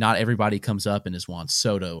 Not everybody comes up and is Juan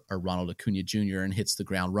Soto or Ronald Acuna Jr. and hits the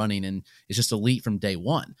ground running and is just elite from day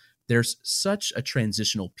one. there's such a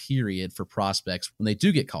transitional period for prospects when they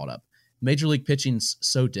do get called up. Major league pitching's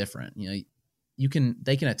so different.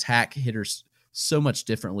 They can attack hitters so much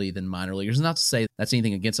differently than minor leaguers. Not to say that's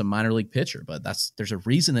anything against a minor league pitcher, but there's a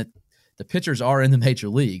reason that the pitchers are in the major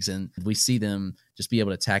leagues, and we see them just be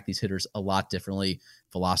able to attack these hitters a lot differently.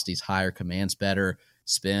 Velocity's higher, command's better,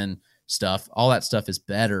 spin stuff, all that stuff is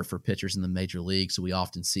better for pitchers in the major league. So we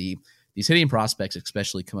often see these hitting prospects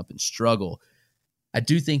especially come up and struggle. I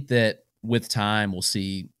do think that with time, we'll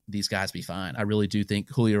see these guys be fine. I really do think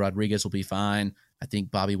Julio Rodriguez will be fine. I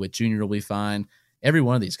think Bobby Witt Jr. will be fine. Every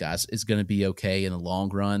one of these guys is going to be okay in the long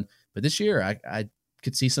run. But this year, I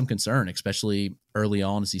could see some concern, especially early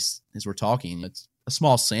on as we're talking. It's a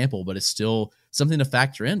small sample, but it's still something to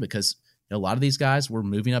factor in because a lot of these guys were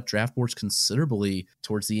moving up draft boards considerably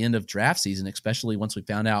towards the end of draft season, especially once we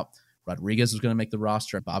found out Rodriguez was going to make the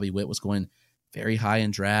roster. Bobby Witt was going very high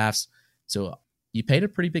in drafts. So you paid a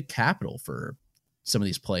pretty big capital for some of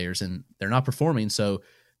these players, and they're not performing. So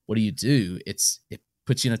what do? It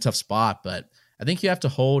puts you in a tough spot, but I think you have to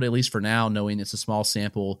hold, at least for now, knowing it's a small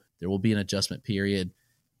sample. There will be an adjustment period,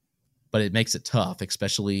 but it makes it tough,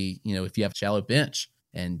 especially, if you have a shallow bench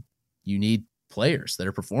and you need players that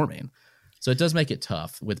are performing. So it does make it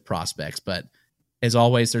tough with prospects, but as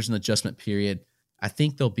always, there's an adjustment period. I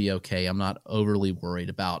think they'll be okay. I'm not overly worried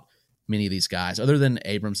about many of these guys, other than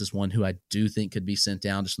Abrams is one who I do think could be sent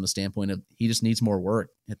down just from the standpoint of he just needs more work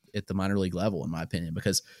at the minor league level, in my opinion,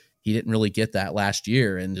 because he didn't really get that last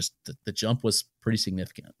year, and just the jump was pretty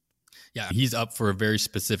significant. Yeah, he's up for a very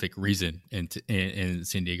specific reason in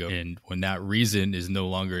San Diego. And when that reason no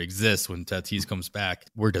longer exists, when Tatis comes back,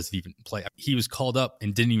 where does he even play? He was called up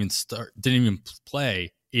and didn't even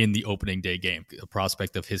play in the opening day game. A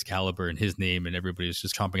prospect of his caliber and his name, and everybody was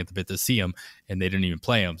just chomping at the bit to see him, and they didn't even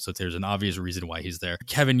play him. So there's an obvious reason why he's there.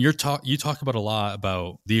 Kevin, you talk about a lot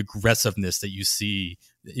about the aggressiveness that you see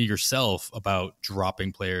yourself about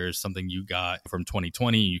dropping players, something you got from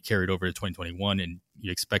 2020, you carried over to 2021, and you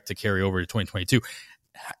expect to carry over to 2022.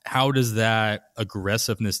 How does that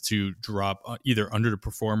aggressiveness to drop either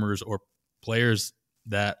underperformers or players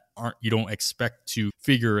that you don't expect to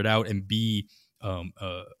figure it out and be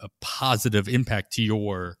a positive impact to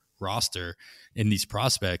your roster in these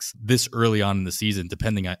prospects this early on in the season,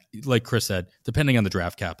 depending on, like Chris said, depending on the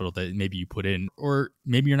draft capital that maybe you put in, or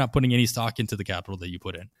maybe you're not putting any stock into the capital that you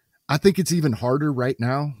put in? I think it's even harder right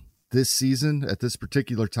now this season at this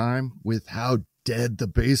particular time with how dead the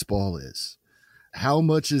baseball is. How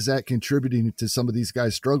much is that contributing to some of these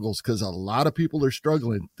guys' struggles? Because a lot of people are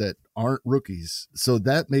struggling that aren't rookies. So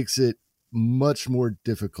that makes it much more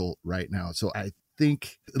difficult right now. So I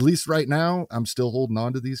think, at least right now, I'm still holding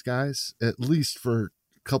on to these guys, at least for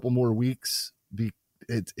a couple more weeks. We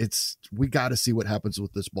got to see what happens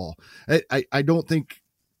with this ball. I don't think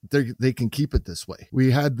they can keep it this way.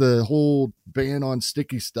 We had the whole ban on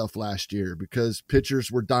sticky stuff last year because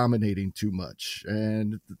pitchers were dominating too much.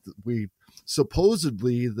 And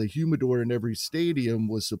supposedly the humidor in every stadium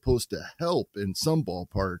was supposed to help in some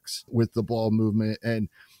ballparks with the ball movement. And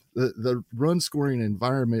the run scoring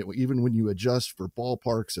environment, even when you adjust for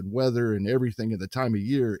ballparks and weather and everything at the time of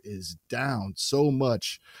year, is down so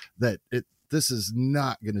much that this is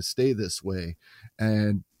not going to stay this way.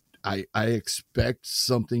 And I expect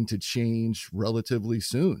something to change relatively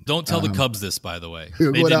soon. Don't tell the Cubs this, by the way.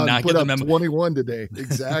 They did not put get up the memo. 21 today.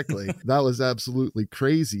 Exactly. That was absolutely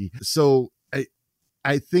crazy. So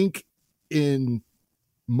I think in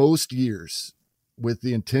most years, with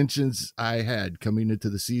the intentions I had coming into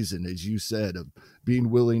the season, as you said, of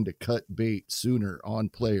being willing to cut bait sooner on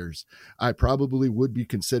players, I probably would be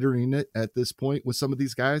considering it at this point with some of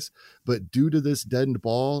these guys. But due to this deadened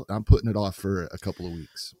ball, I'm putting it off for a couple of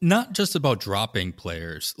weeks. Not just about dropping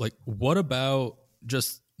players. Like, what about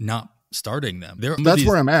just not starting them? That's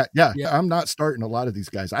where I'm at. Yeah, I'm not starting a lot of these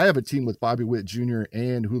guys. I have a team with Bobby Witt Jr.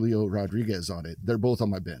 and Julio Rodriguez on it. They're both on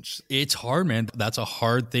my bench. It's hard, man. That's a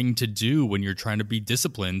hard thing to do when you're trying to be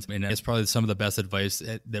disciplined. And that's probably some of the best advice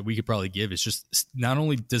that we could probably give is just not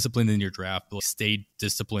only disciplined in your draft, but stay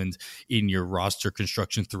disciplined in your roster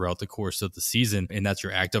construction throughout the course of the season. And that's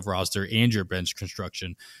your active roster and your bench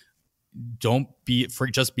construction. Don't be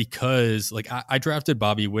just because, like, I drafted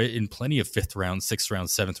Bobby Witt in plenty of 5th round, 6th round,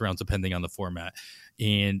 7th round, depending on the format.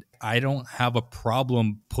 And I don't have a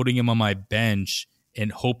problem putting him on my bench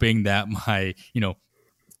and hoping that my,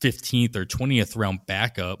 15th or 20th round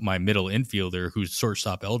backup, my middle infielder who's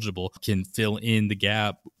shortstop eligible, can fill in the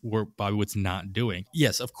gap where Bobby Witt's not doing.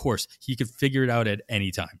 Yes, of course, he could figure it out at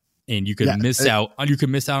any time. And you could miss out. You could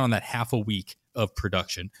miss out on that half a week of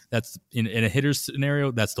production. That's in a hitter's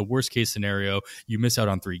scenario. That's the worst case scenario. You miss out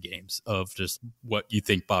on 3 games of just what you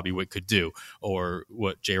think Bobby Witt could do or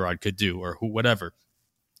what J-Rod could do or whatever.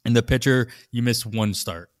 In the pitcher, you miss 1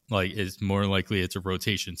 start. Like, it's more likely it's a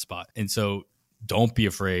rotation spot. And so don't be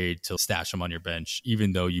afraid to stash them on your bench,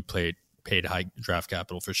 even though you paid high draft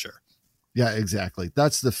capital for sure. Yeah, exactly.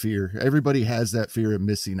 That's the fear. Everybody has that fear of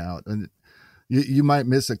missing out. And you might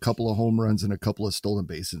miss a couple of home runs and a couple of stolen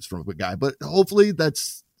bases from a guy, but hopefully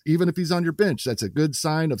that's, even if he's on your bench, that's a good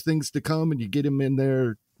sign of things to come, and you get him in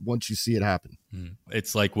there once you see it happen.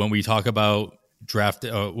 It's like when we talk about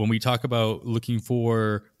when we talk about looking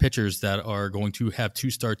for pitchers that are going to have 2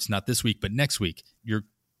 starts, not this week, but next week, you're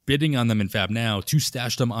bidding on them in Fab now to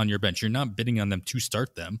stash them on your bench. You're not bidding on them to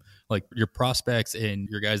start them. Like, your prospects and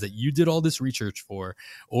your guys that you did all this research for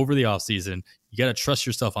over the offseason, you got to trust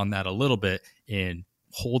yourself on that a little bit and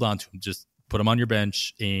hold on to them. Just put them on your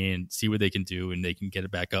bench and see what they can do, and they can get it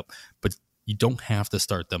back up. But you don't have to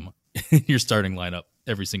start them in your starting lineup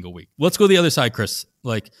every single week. Let's go to the other side, Chris.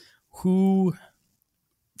 Like, who...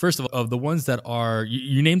 First of all, of the ones that are,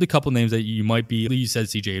 you named a couple names that you might be, you said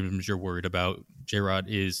CJ Abrams you're worried about. J-Rod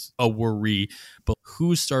is a worry, but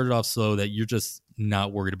who started off slow that you're just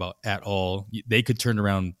not worried about at all? They could turn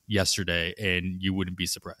around yesterday and you wouldn't be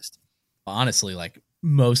surprised. Honestly, like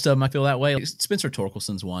most of them, I feel that way. Spencer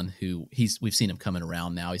Torkelson's one who we've seen him coming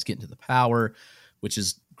around now. He's getting to the power, which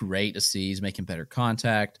is great to see. He's making better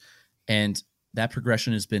contact, and that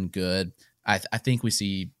progression has been good. I think we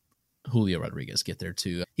see Julio Rodriguez get there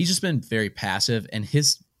too. He's just been very passive, and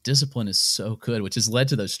his discipline is so good, which has led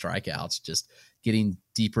to those strikeouts, just getting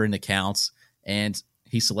deeper into counts. And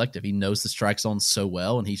he's selective. He knows the strike zone so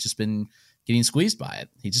well, and he's just been getting squeezed by it.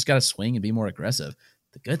 He just got to swing and be more aggressive.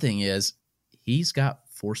 The good thing is he's got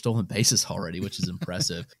 4 stolen bases already, which is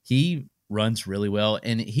impressive. He runs really well,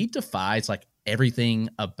 and he defies like everything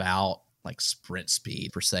about like sprint speed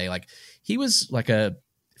per se. Like, he was like a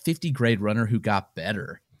 50 grade runner who got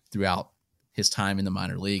better throughout his time in the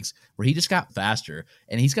minor leagues, where he just got faster,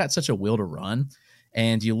 and he's got such a will to run.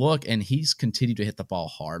 And you look, and he's continued to hit the ball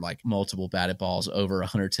hard, like multiple batted balls over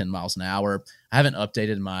 110 miles an hour. I haven't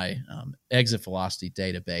updated my exit velocity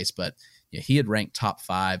database, but he had ranked top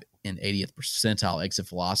 5 in 80th percentile exit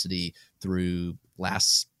velocity through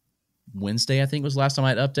last Wednesday, I think was the last time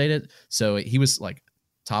I'd updated. So he was like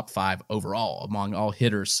top 5 overall among all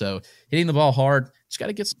hitters. So hitting the ball hard, just got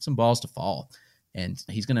to get some balls to fall. And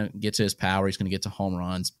he's going to get to his power. He's going to get to home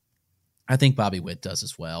runs. I think Bobby Witt does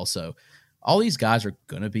as well. So all these guys are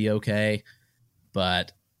going to be okay.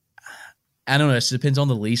 But I don't know. It depends on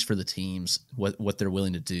the leash for the teams, what they're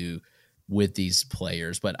willing to do with these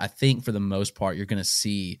players. But I think for the most part, you're going to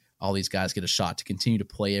see all these guys get a shot to continue to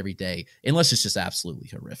play every day, unless it's just absolutely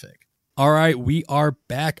horrific. All right, we are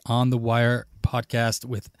back on the Wire podcast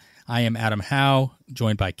with I am Adam Howe,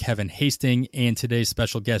 joined by Kevin Hastings, and today's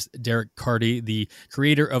special guest, Derek Carty, the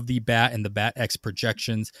creator of the Bat and the Bat X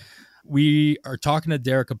projections. We are talking to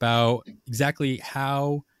Derek about exactly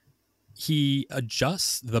how he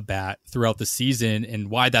adjusts the bat throughout the season and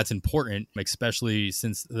why that's important, especially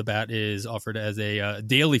since the bat is offered as a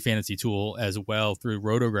daily fantasy tool as well through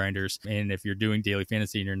Roto Grinders. And if you're doing daily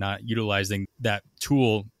fantasy and you're not utilizing that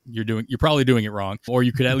tool, you're probably doing it wrong, or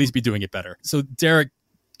you could at least be doing it better. So Derek,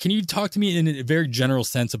 can you talk to me in a very general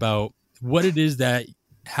sense about what it is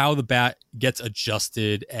how the bat gets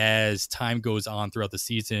adjusted as time goes on throughout the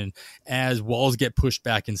season, as walls get pushed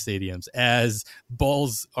back in stadiums, as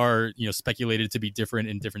balls are, speculated to be different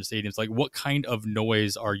in different stadiums? Like, what kind of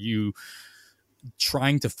noise are you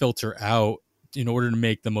trying to filter out in order to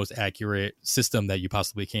make the most accurate system that you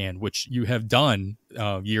possibly can, which you have done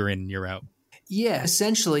year in, year out? Yeah,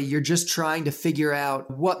 essentially, you're just trying to figure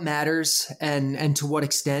out what matters and to what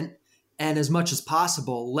extent. And as much as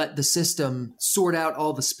possible, let the system sort out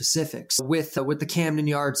all the specifics. With the Camden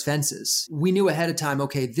Yards fences, we knew ahead of time,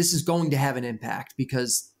 okay, this is going to have an impact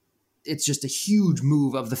because it's just a huge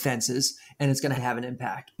move of the fences and it's going to have an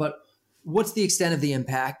impact. But what's the extent of the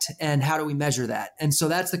impact and how do we measure that? And so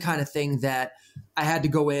that's the kind of thing that I had to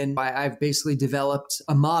go in. I've basically developed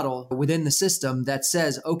a model within the system that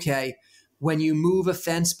says, okay, when you move a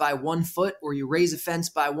fence by 1 foot or you raise a fence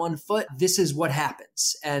by 1 foot, this is what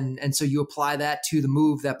happens. And so you apply that to the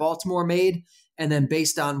move that Baltimore made. And then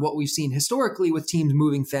based on what we've seen historically with teams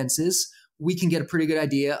moving fences, we can get a pretty good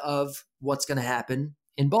idea of what's going to happen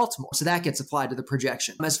in Baltimore. So that gets applied to the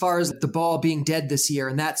projection. As far as the ball being dead this year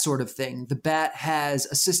and that sort of thing, the Bat has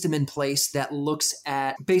a system in place that looks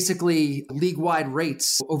at basically league-wide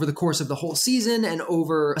rates over the course of the whole season and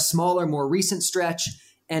over a smaller, more recent stretch.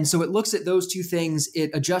 And so it looks at those two things. It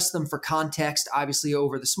adjusts them for context, obviously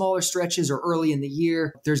over the smaller stretches or early in the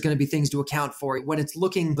year. There's going to be things to account for. When it's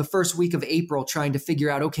looking the first week of April, trying to figure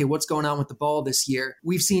out, okay, what's going on with the ball this year?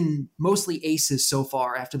 We've seen mostly aces so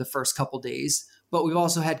far after the first couple days, but we've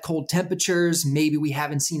also had cold temperatures. Maybe we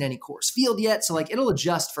haven't seen any Coors Field yet. So like it'll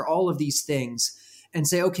adjust for all of these things and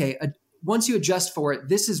say, okay, once you adjust for it,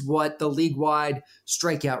 this is what the league-wide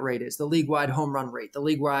strikeout rate is, the league-wide home run rate, the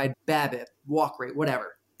league-wide BABIP, walk rate,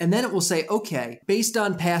 whatever. And then it will say, okay, based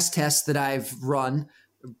on past tests that I've run,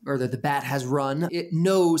 or that the bat has run, it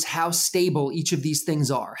knows how stable each of these things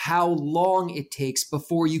are, how long it takes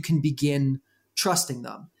before you can begin trusting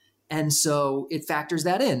them. And so it factors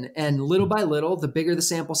that in. And little by little, the bigger the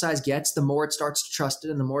sample size gets, the more it starts to trust it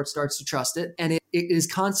and the more it starts to trust it. And it is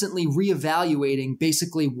constantly reevaluating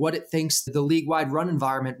basically what it thinks the league-wide run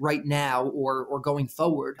environment right now or going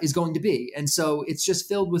forward is going to be. And so it's just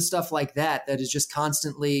filled with stuff like that is just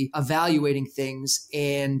constantly evaluating things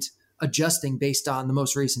and adjusting based on the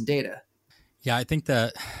most recent data. Yeah, I think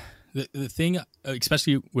that the thing,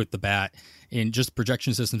 especially with the bat and just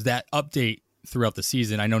projection systems, that update throughout the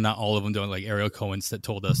season. I know not all of them don't, like Ariel Cohen's that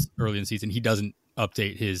told us early in the season, he doesn't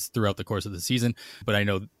update his throughout the course of the season, but I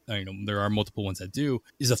know there are multiple ones that do,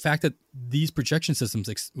 is the fact that these projection systems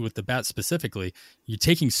with the bat specifically, you're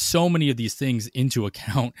taking so many of these things into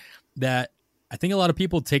account that I think a lot of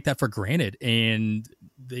people take that for granted, and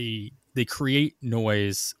they create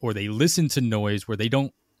noise or they listen to noise where they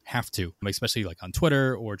don't have to, especially like on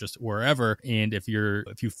Twitter or just wherever. And if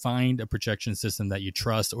you find a projection system that you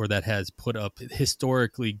trust or that has put up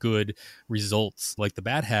historically good results like the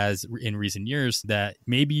bat has in recent years, that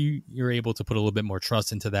maybe you're able to put a little bit more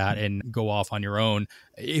trust into that and go off on your own.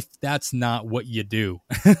 If that's not what you do,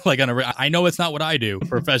 like I know it's not what I do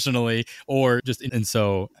professionally or just, and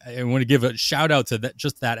so I want to give a shout out to that,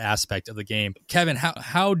 just that aspect of the game. Kevin,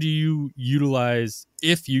 how do you utilize,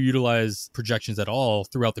 if you utilize projections at all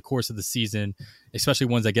throughout the course of the season, especially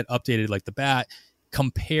ones that get updated like the bat,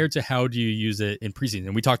 compared to how do you use it in preseason?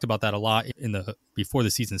 And we talked about that a lot before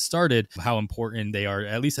the season started, how important they are,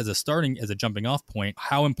 at least as a jumping off point.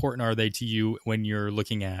 How important are they to you when you're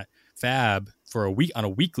looking at Fab for on a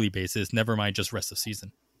weekly basis, never mind just rest of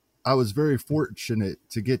season? I was very fortunate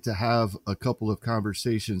to get to have a couple of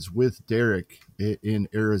conversations with Derek in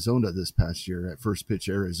Arizona this past year at First Pitch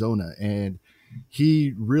Arizona. And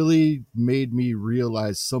he really made me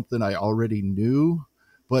realize something I already knew,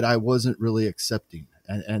 but I wasn't really accepting.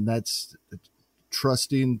 And that's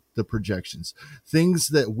trusting the projections. Things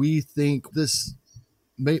that we think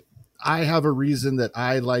I have a reason that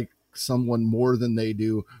I like someone more than they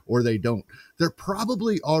do or they don't. They're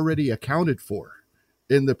probably already accounted for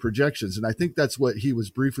in the projections. And I think that's what he was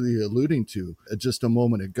briefly alluding to just a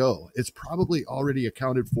moment ago. It's probably already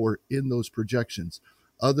accounted for in those projections.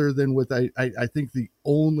 Other than with, I think the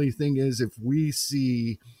only thing is if we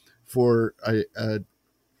see for a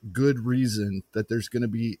good reason that there's going to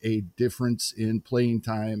be a difference in playing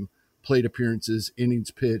time, plate appearances,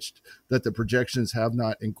 innings pitched, that the projections have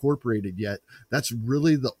not incorporated yet, that's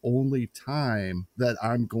really the only time that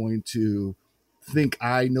I'm going to think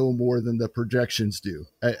I know more than the projections do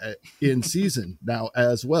in season now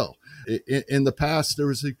as well. In the past, there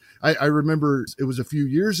was I remember it was a few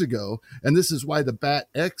years ago, and this is why the Bat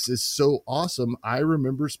X is so awesome. I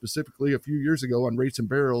remember specifically a few years ago on Rates and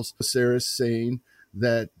Barrels, Saris saying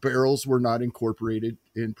that barrels were not incorporated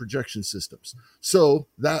in projection systems. So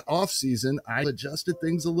that off season, I adjusted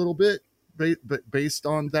things a little bit, but based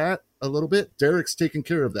on that a little bit. Derek's taken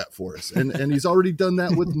care of that for us. And he's already done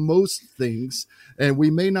that with most things, and we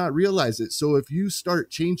may not realize it. So if you start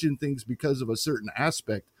changing things because of a certain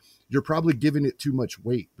aspect, you're probably giving it too much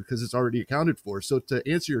weight because it's already accounted for. So to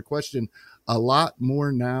answer your question, a lot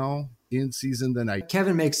more now in season than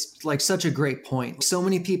Kevin makes like such a great point. So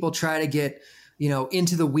many people try to get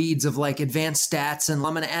into the weeds of like advanced stats and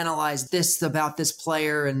I'm going to analyze this about this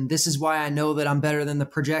player and this is why I know that I'm better than the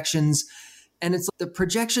projections. And it's like the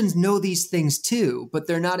projections know these things too, but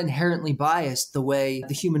they're not inherently biased the way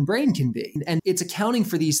the human brain can be. And it's accounting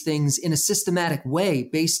for these things in a systematic way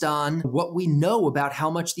based on what we know about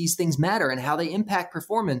how much these things matter and how they impact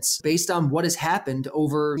performance based on what has happened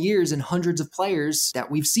over years and hundreds of players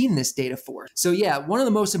that we've seen this data for. So yeah, one of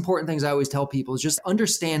the most important things I always tell people is just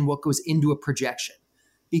understand what goes into a projection.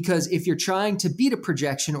 Because if you're trying to beat a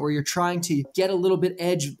projection or you're trying to get a little bit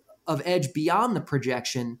edge beyond the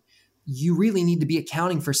projection, you really need to be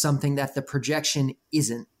accounting for something that the projection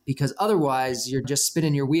isn't, because otherwise you're just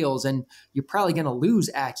spinning your wheels and you're probably going to lose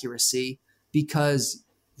accuracy because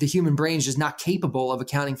the human brain is just not capable of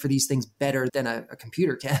accounting for these things better than a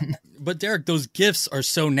computer can. But Derek, those gifts are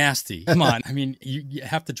so nasty. Come on. I mean, you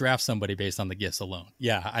have to draft somebody based on the gifts alone.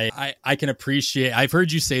 Yeah, I can appreciate, I've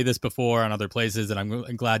heard you say this before on other places, and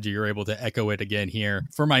I'm glad you're able to echo it again here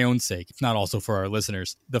for my own sake, if not also for our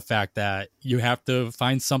listeners, the fact that you have to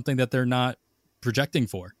find something that they're not projecting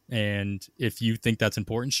for. And if you think that's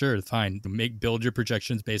important, sure, fine. Build your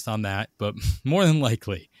projections based on that. But more than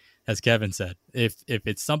likely, as Kevin said, if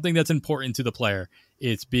it's something that's important to the player,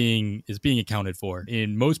 it's being accounted for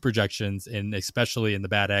in most projections, and especially in the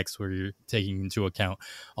Bad X, where you're taking into account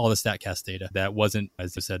all the StatCast data that wasn't,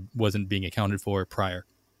 as I said, wasn't being accounted for prior.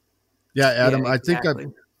 Yeah, Adam, Yeah, exactly.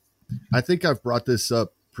 I think I've brought this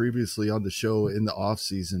up previously on the show in the off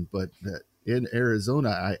season, but in Arizona,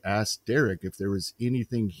 I asked Derek if there was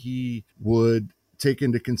anything he would take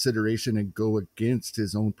into consideration and go against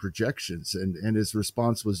his own projections. And his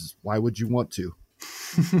response was, why would you want to?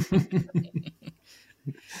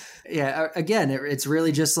 Yeah, again, it's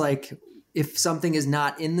really just like if something is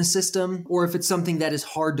not in the system or if it's something that is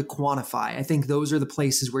hard to quantify. I think those are the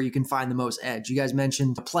places where you can find the most edge. You guys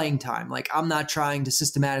mentioned playing time. Like, I'm not trying to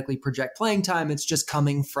systematically project playing time. It's just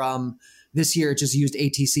coming from this year. It just used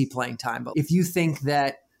ATC playing time. But if you think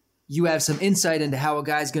that you have some insight into how a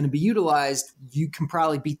guy's going to be utilized, you can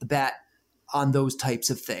probably beat the bat on those types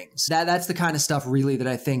of things. That's the kind of stuff really that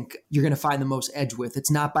I think you're going to find the most edge with. It's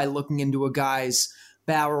not by looking into a guy's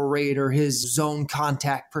barrel rate or his zone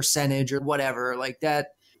contact percentage or whatever like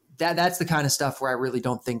that. That's the kind of stuff where I really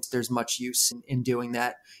don't think there's much use in doing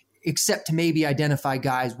that, except to maybe identify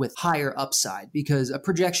guys with higher upside, because a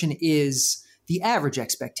projection is the average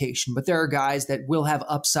expectation, but there are guys that will have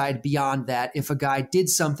upside beyond that. If a guy did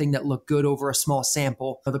something that looked good over a small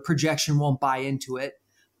sample, the projection won't buy into it.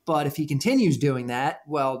 But if he continues doing that,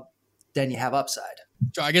 well, then you have upside.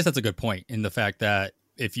 I guess that's a good point, in the fact that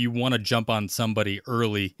if you want to jump on somebody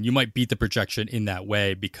early, you might beat the projection in that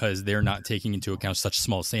way because they're not taking into account such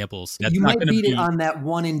small samples. That's you not might beat it on that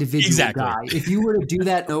one individual guy. If you were to do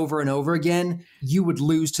that over and over again, you would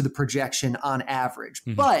lose to the projection on average.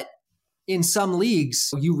 Mm-hmm. But in some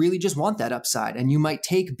leagues, you really just want that upside, and you might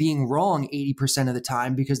take being wrong 80% of the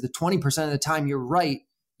time, because the 20% of the time you're right,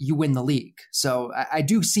 you win the league. So I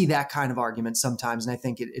do see that kind of argument sometimes, and I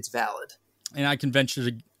think it's valid. And I can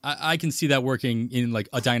venture to, I can see that working in like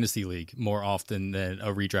a dynasty league more often than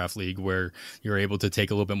a redraft league, where you're able to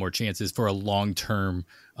take a little bit more chances for a long-term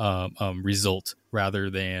result rather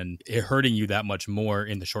than it hurting you that much more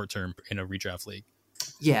in the short term in a redraft league.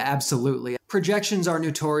 Yeah, absolutely. Projections are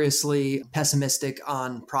notoriously pessimistic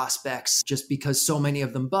on prospects just because so many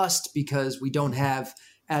of them bust, because we don't have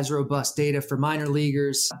as robust data for minor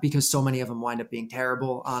leaguers, because so many of them wind up being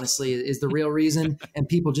terrible, honestly, is the real reason. And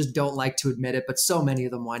people just don't like to admit it, but so many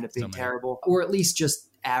of them wind up being terrible, or at least just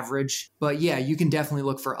average. But yeah, you can definitely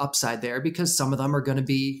look for upside there, because some of them are going to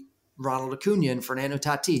be Ronald Acuna and Fernando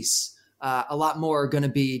Tatis. A lot more are going to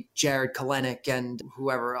be Jared Kelenic and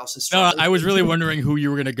whoever else is struggling. No, I was really wondering who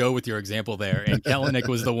you were going to go with your example there. And Kelenic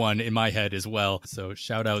was the one in my head as well. So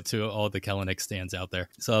shout out to all the Kelenic stands out there.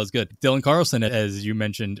 So that was good. Dylan Carlson, as you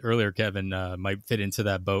mentioned earlier, Kevin, might fit into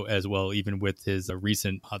that boat as well, even with his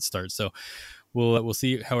recent hot start. So we'll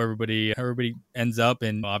see how everybody ends up.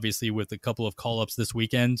 And obviously with a couple of call-ups this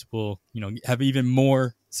weekend, we'll have even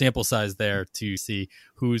more sample size there to see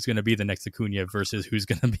who's going to be the next Acuna versus who's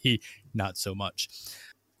going to be not so much.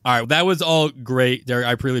 All right, that was all great, Derek.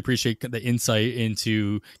 I really appreciate the insight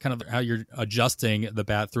into kind of how you're adjusting the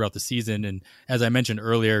bat throughout the season. And as I mentioned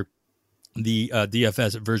earlier, the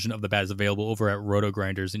DFS version of the bat is available over at Roto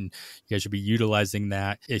Grinders, and you guys should be utilizing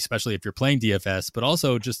that, especially if you're playing DFS, but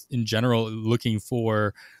also just in general looking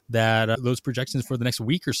for that those projections for the next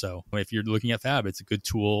week or so. If you're looking at Fab, it's a good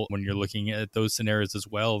tool when you're looking at those scenarios as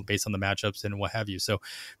well, based on the matchups and what have you. So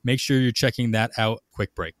make sure you're checking that out.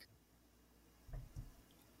 Quick break.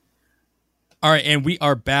 All right, and we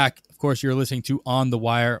are back. Of course, you're listening to On the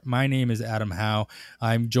Wire. My name is Adam Howe.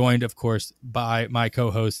 I'm joined, of course, by my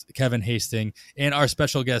co-host, Kevin Hastings, and our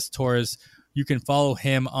special guest, Torres. You can follow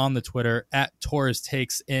him on the Twitter at Torres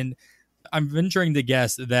Takes. And I'm venturing to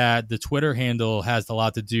guess that the Twitter handle has a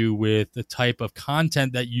lot to do with the type of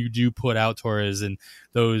content that you do put out, Torres, and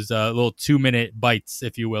those little 2-minute bites,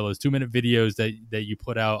 if you will, those 2-minute videos that you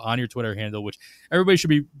put out on your Twitter handle, which everybody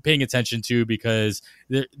should be paying attention to, because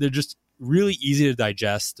they're just really easy to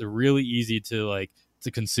digest. They're really easy to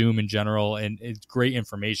consume in general, and it's great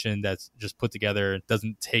information that's just put together. It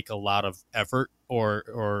doesn't take a lot of effort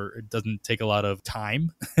or it doesn't take a lot of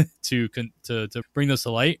time to bring those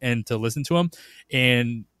to light and to listen to them.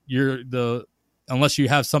 And the unless you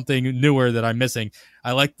have something newer that I'm missing.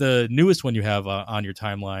 I like the newest one you have on your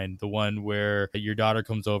timeline, the one where your daughter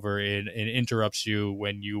comes over and interrupts you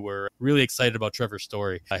when you were really excited about Trevor's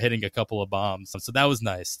story, hitting a couple of bombs. So that was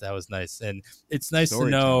nice. And it's nice to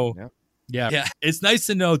know. Yeah. It's nice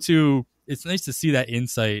to know too. It's nice to see that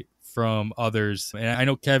insight from others. And I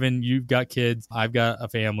know, Kevin, you've got kids, I've got a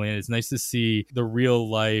family, and it's nice to see the real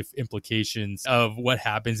life implications of what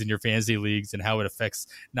happens in your fantasy leagues and how it affects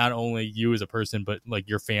not only you as a person, but like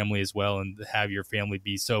your family as well, and have your family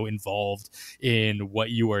be so involved in what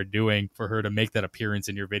you are doing. For her to make that appearance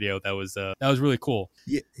in your video, that was really cool.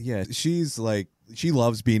 Yeah, she's like, she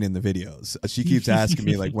loves being in the videos. She keeps asking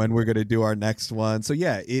me like when we're going to do our next one. So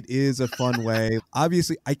yeah, it is a fun way.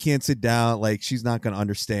 Obviously I can't sit down, like she's not going to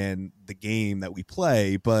understand the game that we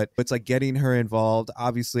play, but it's like getting her involved.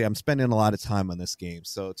 Obviously I'm spending a lot of time on this game,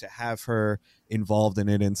 so to have her involved in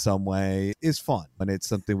it in some way is fun, and it's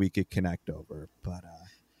something we could connect over. But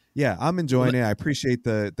yeah, I'm enjoying it. I appreciate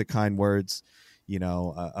the kind words, you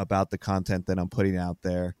know, about the content that I'm putting out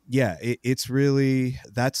there. Yeah, it's really,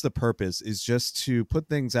 that's the purpose, is just to put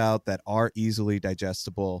things out that are easily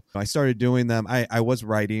digestible. I started doing them. I was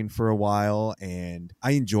writing for a while and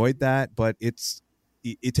I enjoyed that, but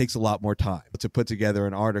it takes a lot more time to put together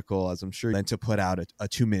an article, as I'm sure, than to put out a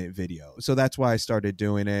 2-minute video. So that's why I started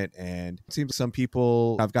doing it. And it seems some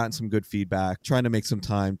people, I've gotten some good feedback, trying to make some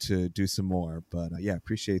time to do some more. But yeah,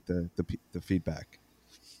 appreciate the feedback.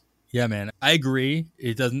 Yeah, man, I agree.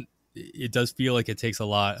 It does feel like it takes a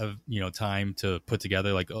lot of, time to put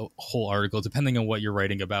together like a whole article, depending on what you're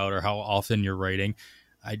writing about or how often you're writing.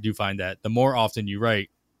 I do find that the more often you write,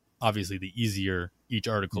 obviously the easier each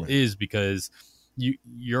article is, because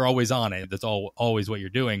you're always on it. That's always what you're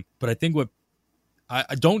doing. But I think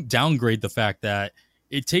I don't downgrade the fact that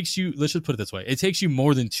it takes you, let's just put it this way, it takes you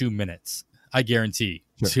more than 2 minutes, I guarantee,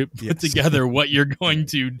 to put together what you're going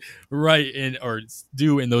to write in or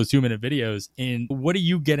do in those 2-minute videos. And what are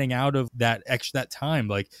you getting out of that time?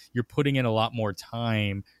 Like, you're putting in a lot more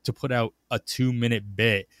time to put out a 2-minute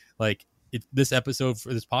bit. Like, this episode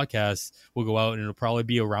for this podcast will go out and it'll probably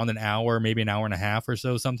be around an hour, maybe an hour and a half or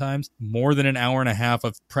so. Sometimes more than an hour and a half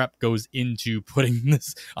of prep goes into putting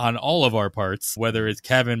this on all of our parts, whether it's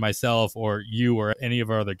Kevin, myself, or you, or any of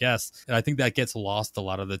our other guests. And I think that gets lost a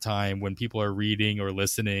lot of the time when people are reading or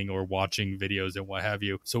listening or watching videos and what have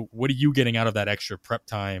you. So what are you getting out of that extra prep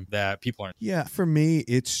time that people aren't? Yeah, for me,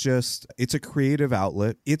 it's a creative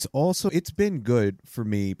outlet. It's been good for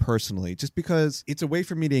me personally, just because it's a way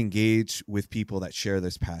for me to engage with people that share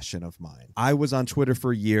this passion of mine. I was on Twitter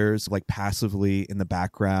for years, like passively in the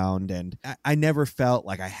background, and I never felt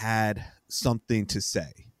like I had something to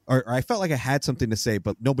say, or I felt like I had something to say,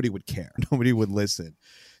 but nobody would care. Nobody would listen.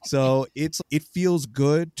 So it feels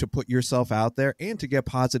good to put yourself out there and to get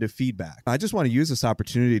positive feedback. I just want to use this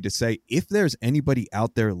opportunity to say, if there's anybody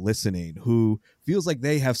out there listening who feels like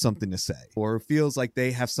they have something to say or feels like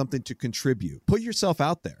they have something to contribute, put yourself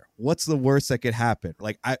out there. What's the worst that could happen?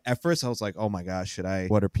 Like, at first I was like, oh my gosh,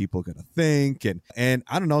 what are people going to think? And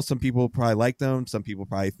I don't know, some people probably like them. Some people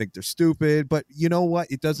probably think they're stupid, but you know what?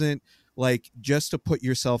 It doesn't, like, just to put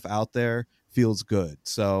yourself out there feels good.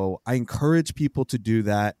 So I encourage people to do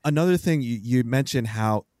that. Another thing, you mentioned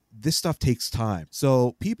how this stuff takes time.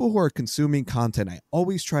 So people who are consuming content, I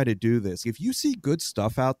always try to do this. If you see good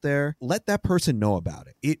stuff out there, let that person know about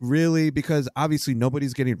it. It really, because obviously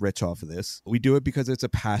nobody's getting rich off of this. We do it because it's a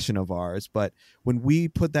passion of ours. But when we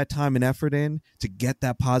put that time and effort in to get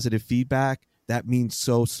that positive feedback, that means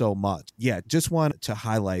so much. Yeah, just want to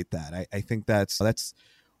highlight that. I think that's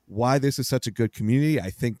why this is such a good community. I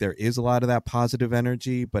think there is a lot of that positive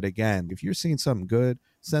energy. But again, if you're seeing something good,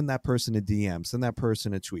 send that person a DM, send that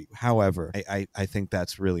person a tweet. However, I think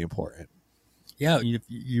that's really important. Yeah, if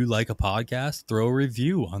you like a podcast, throw a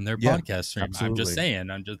review on their podcast stream. Absolutely. I'm just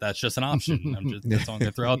saying, that's just an option. That's all I'm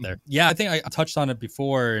going to throw out there. Yeah, I think I touched on it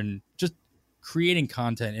before, and just creating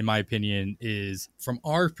content, in my opinion, is, from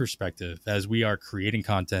our perspective, as we are creating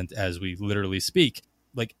content as we literally speak,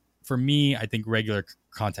 like, for me, I think regular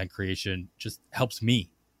content creation just helps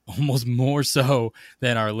me almost more so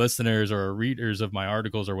than our listeners or readers of my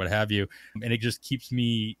articles or what have you. And it just keeps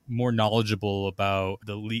me more knowledgeable about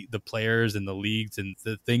the players and the leagues and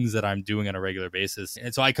the things that I'm doing on a regular basis.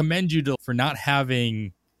 And so I commend you for not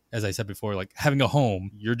having, as I said before, like having a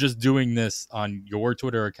home. You're just doing this on your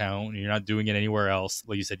Twitter account and you're not doing it anywhere else.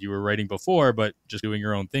 Like you said, you were writing before, but just doing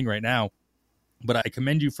your own thing right now. But I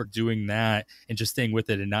commend you for doing that and just staying with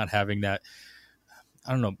it and not having that,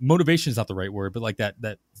 I don't know, motivation is not the right word, but like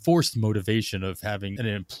that forced motivation of having an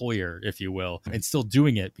employer, if you will, and still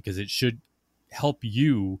doing it because it should help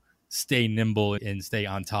you stay nimble and stay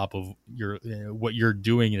on top of your what you're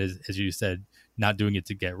doing, as you said, not doing it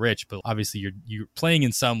to get rich, but obviously you're playing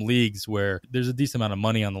in some leagues where there's a decent amount of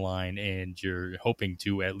money on the line and you're hoping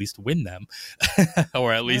to at least win them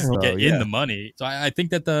or at least get in the money. So I think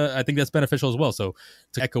that's beneficial as well. So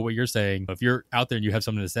to echo what you're saying, if you're out there and you have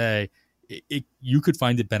something to say, you could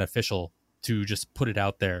find it beneficial to just put it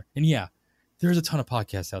out there. And yeah, there's a ton of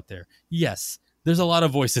podcasts out there. Yes, there's a lot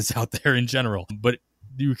of voices out there in general, but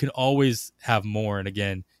you can always have more. And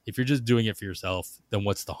again, if you're just doing it for yourself, then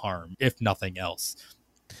what's the harm? If nothing else,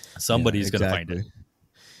 somebody's going to find it.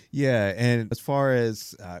 Yeah, and as far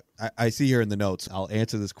as I see here in the notes, I'll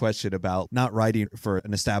answer this question about not writing for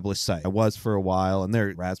an established site. I was for a while, and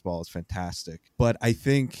their Razzball is fantastic. But I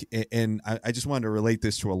think, and I just wanted to relate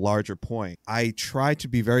this to a larger point, I try to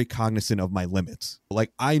be very cognizant of my limits.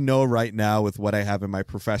 Like, I know right now with what I have in my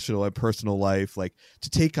professional and personal life, like, to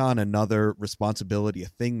take on another responsibility, a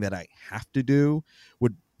thing that I have to do,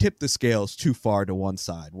 would tip the scales too far to one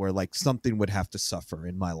side, where, like, something would have to suffer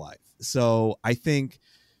in my life. So I think,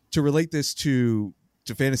 to relate this to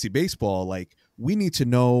fantasy baseball, like, we need to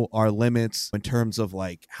know our limits in terms of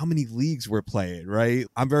like how many leagues we're playing, right?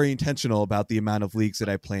 I'm very intentional about the amount of leagues that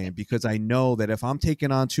I play in because I know that if I'm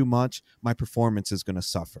taking on too much, my performance is going to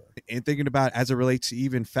suffer. And thinking about as it relates to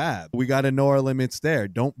even fab, we got to know our limits there.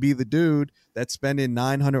 Don't be the dude that's spending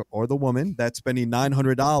 $900 or the woman that's spending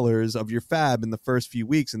 $900 of your fab in the first few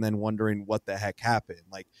weeks and then wondering what the heck happened.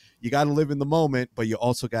 Like, you got to live in the moment, but you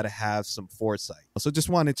also got to have some foresight. So just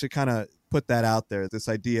wanted to kind of put that out there, this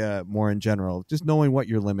idea more in general, just knowing what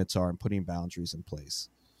your limits are and putting boundaries in place.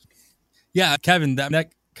 Yeah, Kevin,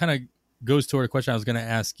 that kind of goes toward a question I was going to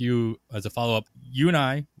ask you as a follow-up. You and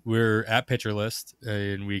I, we're at Pitcher List,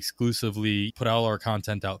 and we exclusively put all our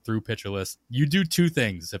content out through Pitcher List. You do two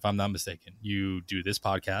things, if I'm not mistaken. You do this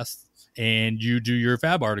podcast, and you do your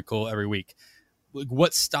fab article every week.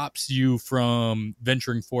 What stops you from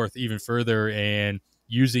venturing forth even further and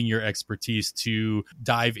using your expertise to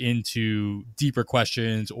dive into deeper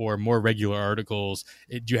questions or more regular articles?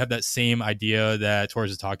 Do you have that same idea that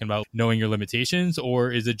Torres is talking about, knowing your limitations,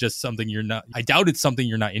 or is it just something you're not? I doubt it's something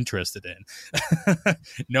you're not interested in,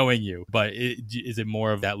 knowing you, but is it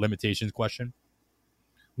more of that limitations question?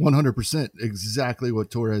 100%. Exactly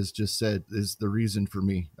what Torres just said is the reason for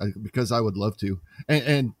me, because I would love to.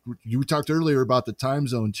 And you talked earlier about the time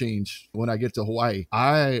zone change. When I get to Hawaii,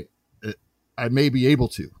 I may be able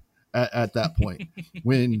to at that point.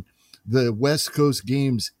 When the West Coast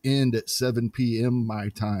games end at 7 p.m. my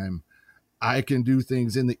time, I can do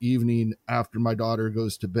things in the evening after my daughter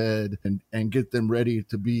goes to bed and get them ready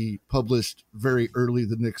to be published very early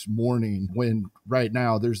the next morning, when right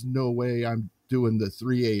now there's no way I'm doing the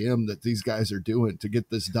 3 a.m. that these guys are doing to get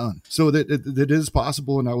this done. So that it is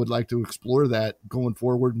possible, and I would like to explore that going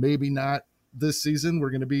forward. Maybe not this season.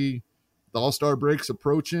 We're going to be the All-Star break's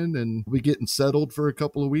approaching and we getting settled for a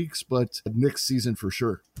couple of weeks, but next season for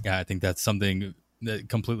sure. Yeah, I think that's something that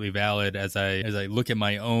completely valid as I look at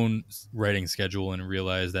my own writing schedule and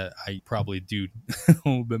realize that I probably do a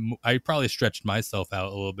little bit. I probably stretched myself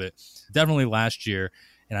out a little bit, definitely last year,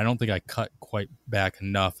 and I don't think I cut quite back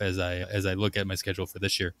enough as I look at my schedule for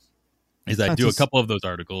this year. Is I do a couple of those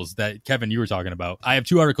articles that Kevin you were talking about. I have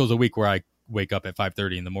 2 articles a week where I wake up at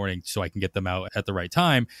 5:30 in the morning so I can get them out at the right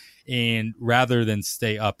time, and rather than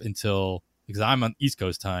stay up until, because I'm on East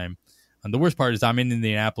Coast time, and the worst part is I'm in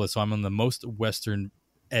Indianapolis, so I'm on the most western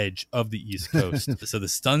edge of the East Coast. So the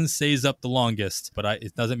sun stays up the longest, but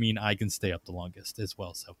it doesn't mean I can stay up the longest as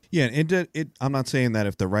well. So yeah, I'm not saying that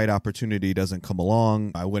if the right opportunity doesn't come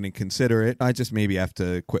along, I wouldn't consider it. I just maybe have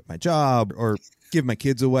to quit my job or give my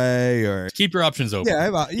kids away, or keep your options open.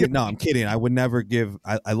 Yeah, no, I'm kidding. I would never give.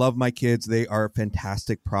 I love my kids. They are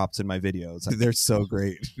fantastic props in my videos. They're so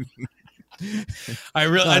great. I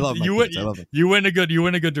love you went a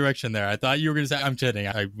good direction there. I thought you were going to say, I'm kidding,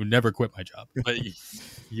 I would never quit my job, but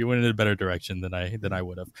you went in a better direction than I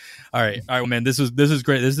would have. All right, man. This is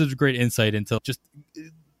great. This is a great insight into just.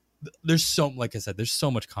 There's like I said, there's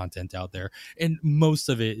so much content out there, and most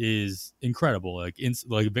of it is incredible. Like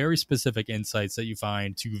very specific insights that you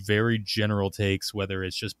find to very general takes, whether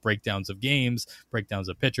it's just breakdowns of games, breakdowns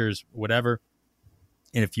of pitchers, whatever.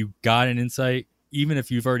 And if you got an insight, even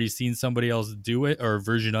if you've already seen somebody else do it or a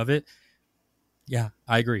version of it, yeah,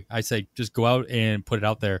 I agree. I say just go out and put it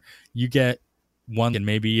out there. You get one, and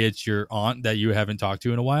maybe it's your aunt that you haven't talked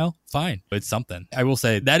to in a while. Fine, it's something. I will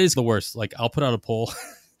say that is the worst. Like, I'll put out a poll.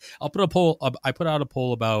 I put out a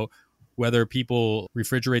poll about whether people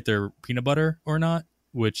refrigerate their peanut butter or not,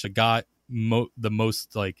 which got the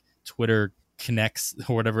most like Twitter connects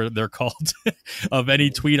or whatever they're called of any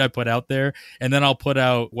tweet I put out there. And then I'll put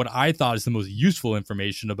out what I thought is the most useful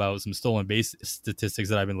information about some stolen base statistics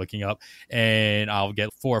that I've been looking up. And I'll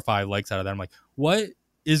get 4 or 5 likes out of that. I'm like, what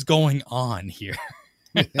is going on here?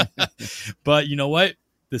 But you know what?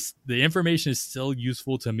 The information is still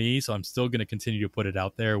useful to me, so I'm still going to continue to put it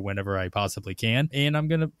out there whenever I possibly can. And I'm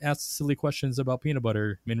going to ask silly questions about peanut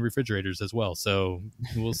butter in refrigerators as well. So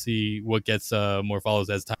we'll see what gets more follows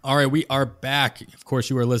as time. All right, we are back. Of course,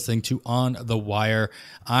 you are listening to On the Wire.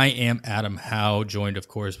 I am Adam Howe, joined, of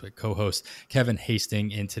course, by co-host Kevin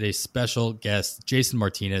Hastings and today's special guest, Jason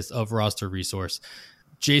Martinez of Roster Resource.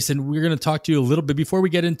 Jason, we're going to talk to you a little bit before we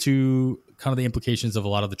get into kind of the implications of a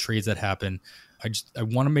lot of the trades that happen. I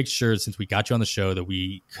want to make sure, since we got you on the show, that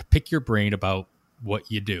we pick your brain about what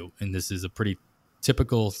you do. And this is a pretty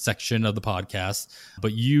typical section of the podcast,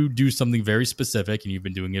 but you do something very specific, and you've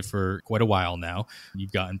been doing it for quite a while now.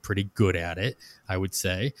 You've gotten pretty good at it, I would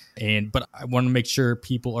say. But I want to make sure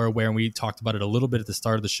people are aware, and we talked about it a little bit at the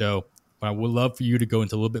start of the show, but I would love for you to go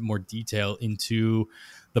into a little bit more detail into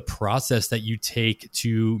the process that you take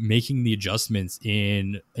to making the adjustments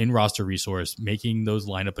in Roster Resource, making those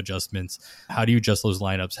lineup adjustments. How do you adjust those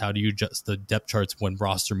lineups? How do you adjust the depth charts when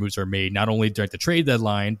roster moves are made, not only during the trade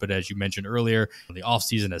deadline, but as you mentioned earlier, in the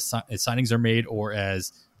offseason as signings are made, or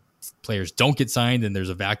as players don't get signed and there's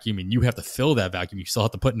a vacuum and you have to fill that vacuum. You still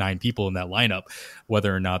have to put 9 people in that lineup,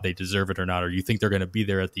 whether or not they deserve it or not, or you think they're going to be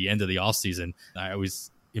there at the end of the offseason.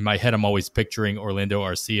 In my head, I'm always picturing Orlando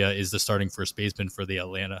Arcia is the starting first baseman for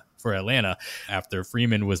Atlanta after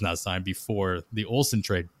Freeman was not signed before the Olsen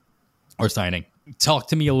trade or signing. Talk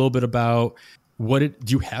to me a little bit about do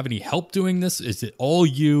you have any help doing this? Is it all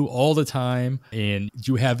you all the time? And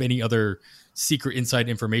do you have any other secret inside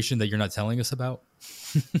information that you're not telling us about?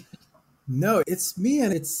 No, it's me,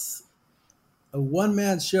 and it's a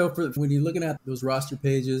one-man show for when you're looking at those roster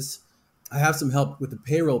pages. I have some help with the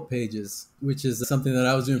payroll pages, which is something that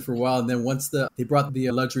I was doing for a while. And then once they brought the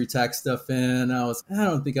luxury tax stuff in, I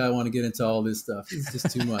don't think I want to get into all this stuff. It's just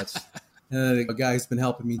too much. And a guy who's been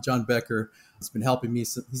helping me, John Becker, has been helping me.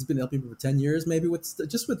 He's been helping me for 10 years, maybe with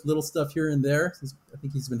little stuff here and there. I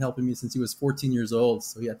think he's been helping me since he was 14 years old.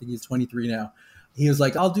 So yeah, I think he's 23 now. He was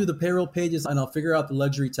like, I'll do the payroll pages and I'll figure out the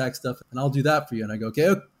luxury tax stuff and I'll do that for you. And I go,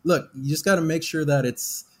 okay, look, you just got to make sure that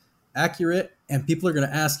it's accurate, and people are going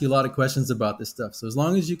to ask you a lot of questions about this stuff. So as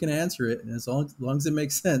long as you can answer it, and as long as it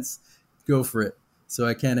makes sense, go for it. So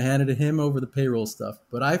I kind of handed it to him over the payroll stuff,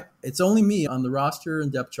 but it's only me on the roster and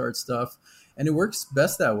depth chart stuff. And it works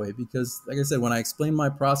best that way because, like I said, when I explain my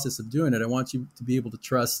process of doing it, I want you to be able to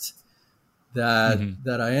trust that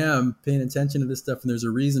I am paying attention to this stuff, and there's a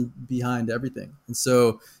reason behind everything. And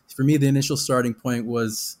so for me, the initial starting point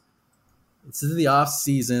was, this is the off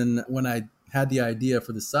season when I had the idea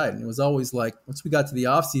for the site. And it was always like, once we got to the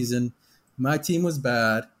off season, my team was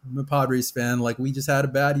bad. I'm a Padres fan. Like, we just had a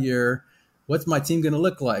bad year. What's my team going to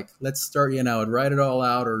look like? Let's start, I would write it all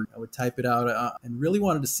out, or I would type it out, and really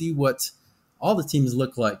wanted to see what all the teams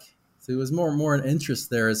look like. So it was more an interest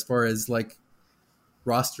there as far as like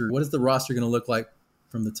roster. What is the roster going to look like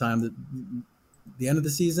from the time that the end of the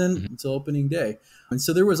season until opening day? And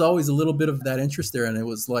so there was always a little bit of that interest there. And it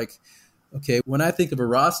was like, okay, when I think of a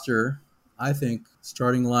roster, I think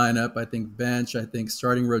starting lineup, I think bench, I think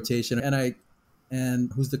starting rotation,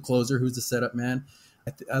 and who's the closer, who's the setup man.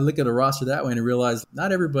 I look at a roster that way and I realize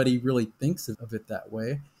not everybody really thinks of it that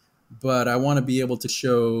way, but I want to be able to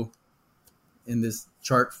show in this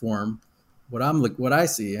chart form what I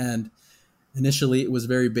see. And initially it was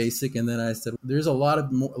very basic, and then I said there's a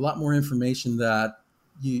lot more information that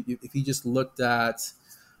if you just looked at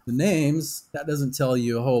the names, that doesn't tell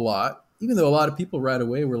you a whole lot. Even though a lot of people right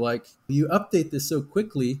away were like, you update this so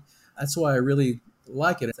quickly. That's why I really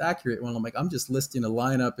like it. It's accurate when I'm just listing a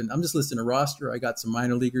lineup and I'm just listing a roster. I got some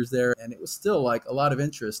minor leaguers there, and it was still like a lot of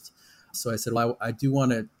interest. So I said, well, I do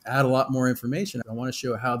want to add a lot more information. I want to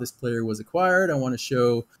show how this player was acquired. I want to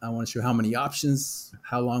show how many options,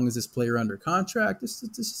 how long is this player under contract. There's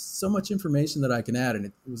just so much information that I can add. And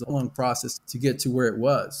it was a long process to get to where it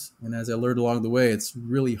was. And as I learned along the way, it's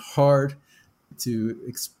really hard to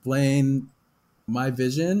explain my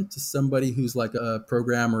vision to somebody who's like a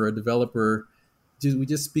programmer or a developer. We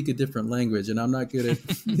just speak a different language, and I'm not good at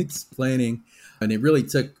explaining. And it really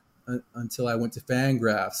took until I went to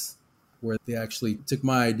Fangraphs, where they actually took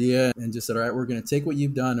my idea and just said, all right, we're going to take what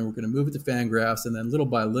you've done and we're going to move it to Fangraphs. And then little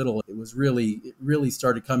by little, it really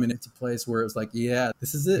started coming into place where it was like, yeah,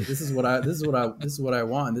 this is it. This is what I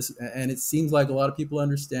want. And it seems like a lot of people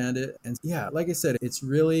understand it. And yeah, like I said, it's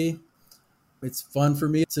really It's fun for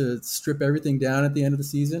me to strip everything down at the end of the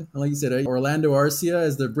season. And like you said, Orlando Arcia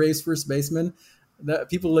as the Braves first baseman. That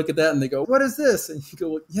people look at that and they go, "What is this?" And you go,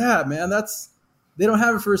 well, "Yeah, man, they don't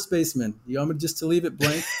have a first baseman. You want me just to leave it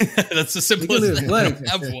blank?" That's the simplest. Blank.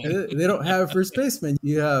 They don't have a first baseman.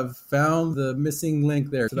 You have found the missing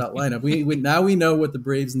link there to that lineup. We now we know what the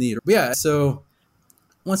Braves need. But yeah, so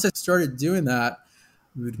once I started doing that,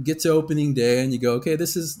 we would get to opening day and you go, okay,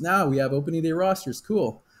 now we have opening day rosters.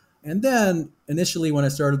 Cool. And then initially when I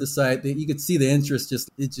started the site, you could see the interest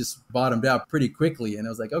it just bottomed out pretty quickly. And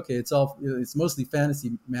I was like, okay, it's mostly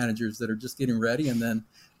fantasy managers that are just getting ready and then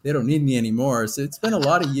they don't need me anymore. So it's been a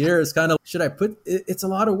lot of years kind of, it's a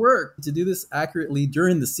lot of work to do this accurately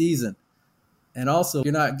during the season. And also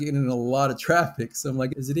you're not getting a lot of traffic. So I'm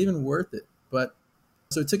like, is it even worth it? But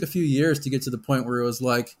so it took a few years to get to the point where it was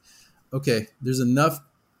like, okay,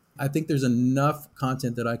 I think there's enough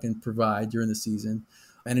content that I can provide during the season.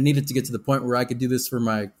 And I needed to get to the point where I could do this for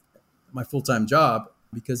my full-time job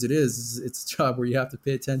because it's a job where you have to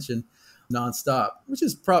pay attention nonstop, which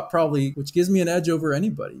is probably which gives me an edge over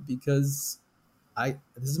anybody because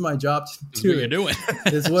this is my job to do. What you're doing.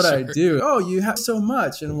 It's what I do. Oh, you have so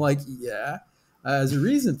much. And I'm like, yeah, there's a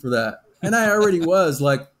reason for that. And I already was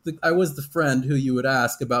like, I was the friend who you would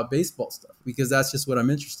ask about baseball stuff because that's just what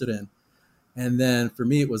I'm interested in. And then for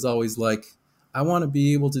me, it was always like, I want to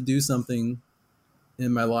be able to do something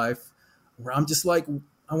in my life where I'm just like,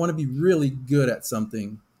 I want to be really good at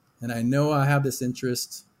something. And I know I have this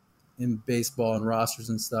interest in baseball and rosters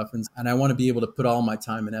and stuff. And I want to be able to put all my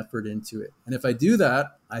time and effort into it. And if I do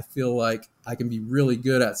that, I feel like I can be really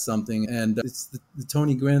good at something. And it's the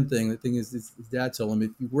Tony Gwynn thing. The thing is, his dad told him, if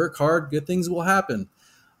you work hard, good things will happen.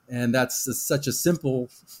 And that's such a simple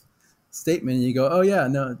statement. And you go, oh yeah,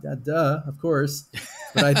 no, duh, of course.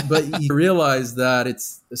 But you realize that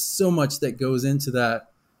it's so much that goes into that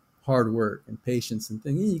hard work and patience and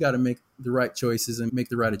things. You got to make the right choices and make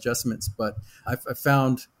the right adjustments. But I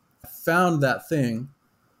found that thing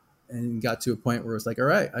and got to a point where it's like, all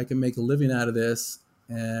right, I can make a living out of this.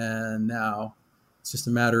 And now it's just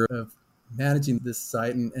a matter of managing this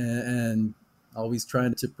site and always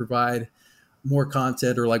trying to provide more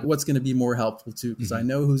content or like what's going to be more helpful too, because I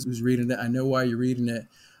know who's reading it. I know why you're reading it.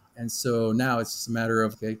 And so now it's just a matter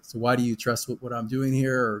of, okay, so why do you trust what I'm doing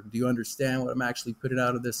here? Or do you understand what I'm actually putting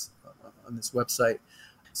out of this on this website?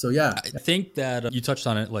 So, yeah. I think that you touched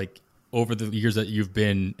on it like over the years that you've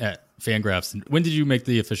been at Fangraphs. And when did you make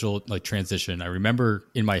the official like transition? I remember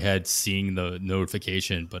in my head seeing the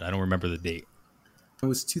notification, but I don't remember the date. It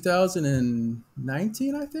was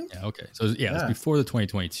 2019, I think. Yeah, okay. So, yeah, it was before the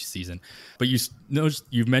 2020 season. But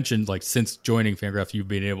you've mentioned like since joining Fangraphs, you've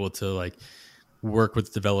been able to like work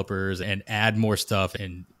with developers and add more stuff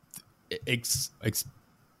and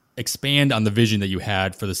expand on the vision that you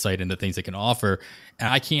had for the site and the things it can offer. And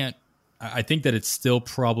I think that it's still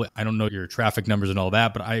probably, I don't know your traffic numbers and all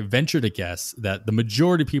that, but I venture to guess that the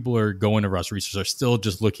majority of people who are going to Roster Resource are still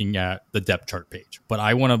just looking at the depth chart page. But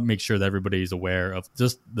I want to make sure that everybody is aware of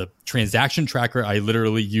just the transaction tracker I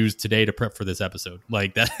literally used today to prep for this episode.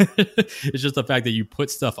 Like that, it's just the fact that you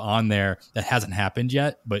put stuff on there that hasn't happened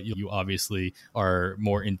yet, but you obviously are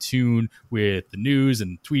more in tune with the news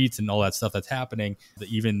and tweets and all that stuff that's happening, that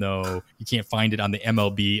even though you can't find it on the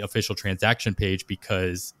MLB official transaction page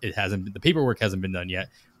because the paperwork hasn't been done yet,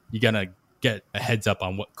 you're going to get a heads up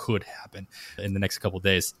on what could happen in the next couple of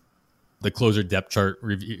days. The closer depth chart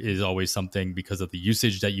review is always something because of the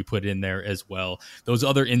usage that you put in there as well. Those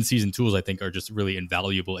other in-season tools, I think, are just really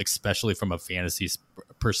invaluable, especially from a fantasy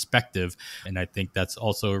perspective. And I think that's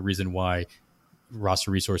also a reason why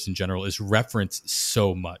Roster Resource in general is referenced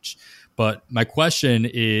so much. But my question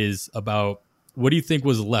is about, what do you think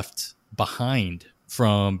was left behind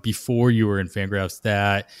from before you were in Fangraphs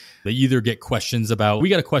that they either get questions about? We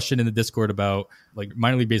got a question in the Discord about like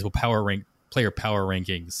minor league baseball player power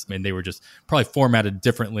rankings, and they were just probably formatted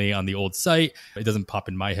differently on the old site. It doesn't pop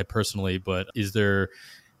in my head personally, but is there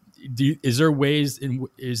things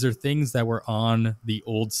that were on the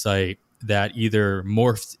old site that either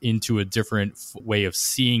morphed into a different way of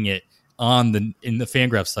seeing it in the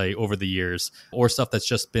Fangraphs site over the years, or stuff that's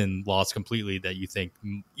just been lost completely that you think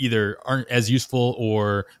either aren't as useful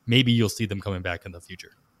or maybe you'll see them coming back in the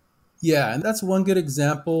future? Yeah, and that's one good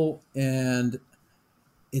example. And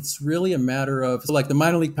it's really a matter of, so like the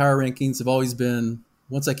minor league power rankings have always been,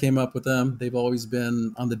 once I came up with them, they've always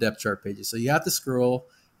been on the depth chart pages. So you have to scroll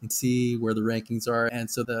and see where the rankings are. And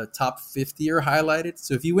so the top 50 are highlighted.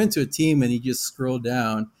 So if you went to a team and you just scroll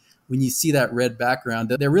down, when you see that red background,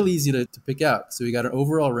 they're really easy to pick out. So we got an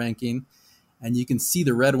overall ranking, and you can see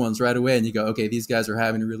the red ones right away, and you go, okay, these guys are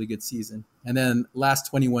having a really good season. And then last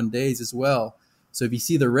 21 days as well. So if you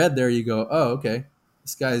see the red there, you go, oh, okay,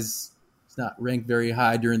 this guy's not ranked very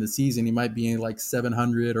high during the season. He might be in like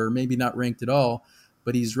 700 or maybe not ranked at all,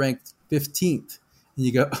 but he's ranked 15th. And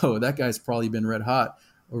you go, oh, that guy's probably been red hot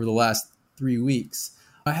over the last 3 weeks.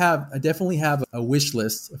 I definitely have a wish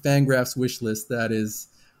list, a Fangraphs wish list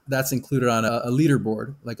that's included on a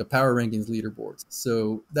leaderboard, like a power rankings leaderboard.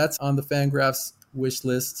 So that's on the Fangraphs wish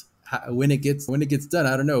list. When it gets done,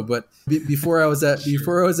 I don't know. But before I was at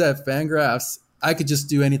Fangraphs, I could just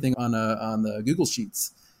do anything on the Google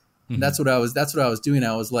Sheets. Mm-hmm. And that's what I was doing.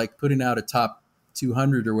 I was like putting out a top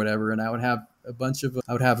 200 or whatever, and I would have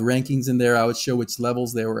I would have rankings in there. I would show which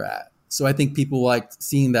levels they were at. So I think people liked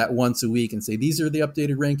seeing that once a week and say, these are the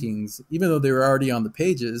updated rankings. Even though they were already on the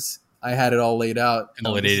pages, I had it all laid out.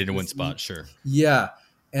 Consolidated in one spot, sure. Yeah.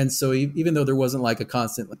 And so even though there wasn't like a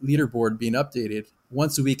constant leaderboard being updated,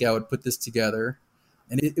 once a week I would put this together.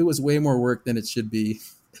 And it was way more work than it should be.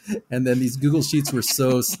 And then these Google Sheets were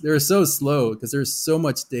so slow because there's so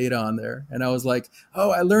much data on there. And I was like,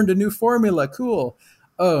 oh, I learned a new formula. Cool.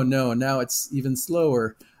 Oh no, now it's even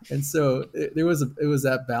slower. And so it was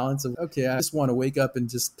that balance of, okay, I just want to wake up and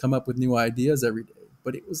just come up with new ideas every day.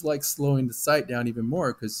 But it was like slowing the site down even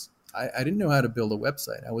more because I didn't know how to build a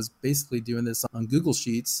website. I was basically doing this on Google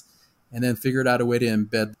Sheets and then figured out a way to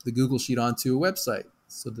embed the Google Sheet onto a website.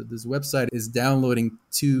 So that this website is downloading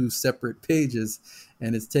 2 separate pages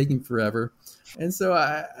and it's taking forever. And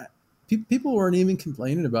so people weren't even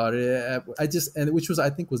complaining about it. Which was, I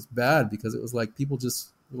think, was bad because it was like people just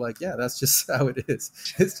were like, yeah, that's just how it is.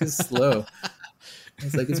 It's just slow.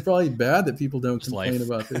 It's like, it's probably bad that people don't complain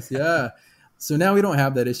about this. Yeah. So now we don't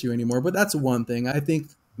have that issue anymore. But that's one thing. I think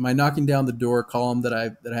my knocking down the door column that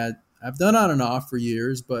I've done on and off for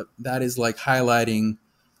years, but that is like highlighting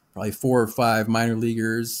probably 4 or 5 minor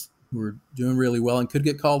leaguers who are doing really well and could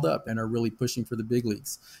get called up and are really pushing for the big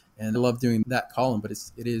leagues. And I love doing that column, but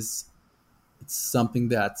it's something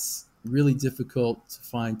that's really difficult to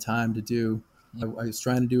find time to do. I was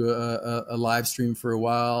trying to do a live stream for a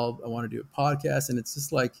while. I want to do a podcast, and it's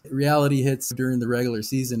just like reality hits during the regular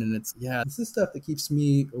season. And it's the stuff that keeps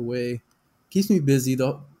me away, keeps me busy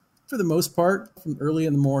though, for the most part, from early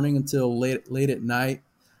in the morning until late at night.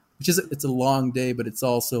 It's a long day, but it's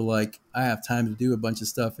also like I have time to do a bunch of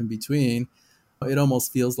stuff in between. It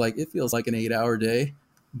almost feels like an 8-hour day,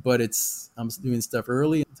 but I'm doing stuff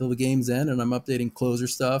early until the game's end, and I'm updating closer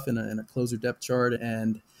stuff and a closer depth chart,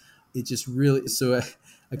 and it just really. So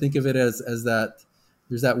I think of it as that.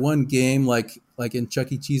 There's that one game like in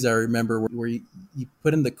Chuck E. Cheese I remember where you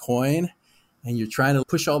put in the coin, and you're trying to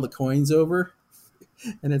push all the coins over,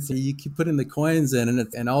 and it's you keep putting the coins in,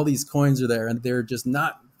 and all these coins are there, and they're just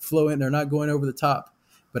not flowing, they're not going over the top.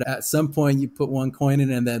 But at some point you put one coin in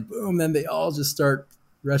and then boom, then they all just start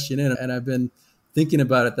rushing in. And I've been thinking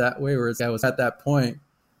about it that way, where I was at that point,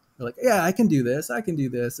 like, yeah, I can do this.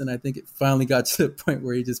 And I think it finally got to the point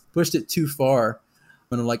where he just pushed it too far.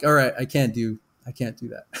 And I'm like, all right, I can't do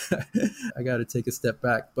that. I got to take a step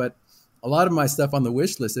back. But a lot of my stuff on the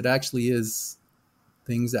wish list, it actually is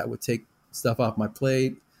things that would take stuff off my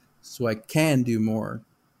plate so I can do more.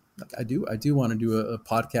 Like I do want to do a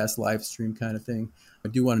podcast live stream kind of thing. I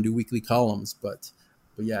do want to do weekly columns, but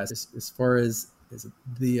yeah, as far as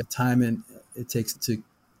the time and it takes to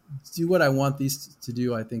do what I want these to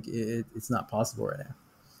do, I think it's not possible right now.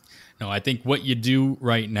 No, I think what you do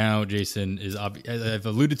right now, Jason, is I've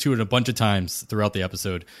alluded to it a bunch of times throughout the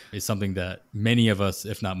episode, is something that many of us,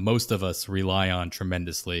 if not most of us, rely on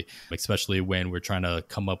tremendously, especially when we're trying to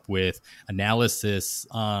come up with analysis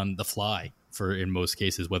on the fly. For in most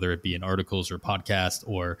cases, whether it be in articles or podcasts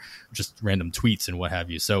or just random tweets and what have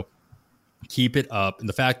you. So keep it up. And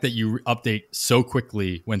the fact that you update so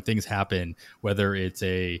quickly when things happen, whether it's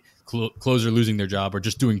a closer losing their job or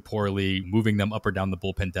just doing poorly, moving them up or down the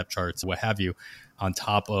bullpen depth charts, what have you, on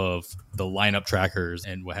top of the lineup trackers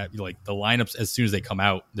and what have you, like the lineups, as soon as they come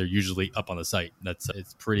out, they're usually up on the site. It's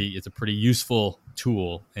a pretty useful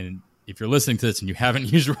tool. And if you're listening to this and you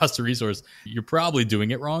haven't used Roster Resource, you're probably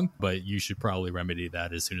doing it wrong, but you should probably remedy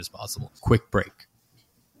that as soon as possible. Quick break.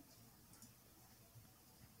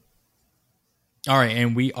 All right,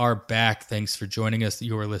 and we are back. Thanks for joining us.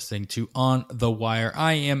 You are listening to On the Wire.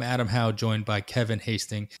 I am Adam Howe, joined by Kevin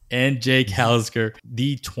Hastings and Jake Hausker,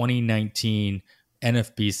 the 2019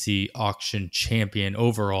 NFBC auction champion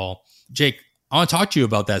overall. Jake, I want to talk to you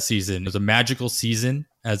about that season. It was a magical season.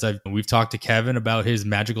 We've talked to Kevin about his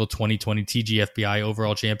magical 2020 TGFBI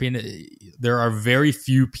overall champion. There are very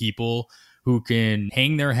few people who can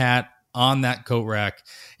hang their hat on that coat rack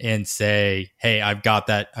and say, hey, I've got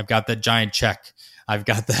that giant check. I've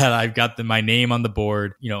got my name on the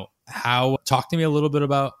board. Talk to me a little bit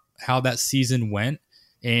about how that season went.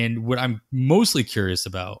 And what I'm mostly curious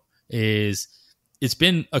about is, it's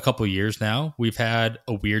been a couple of years now. We've had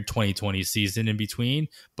a weird 2020 season in between,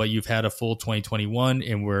 but you've had a full 2021,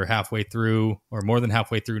 and we're halfway through, or more than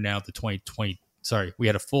halfway through now, the 2020. Sorry, we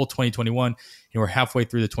had a full 2021, and we're halfway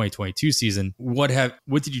through the 2022 season. What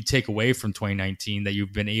did you take away from 2019 that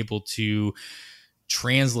you've been able to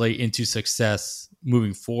translate into success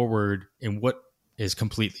moving forward, and what has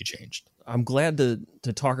completely changed? I'm glad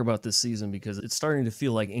to talk about this season because it's starting to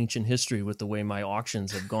feel like ancient history with the way my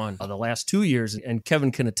auctions have gone the last 2 years. And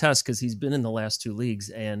Kevin can attest because he's been in the last two leagues,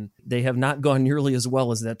 and they have not gone nearly as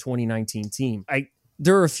well as that 2019 team.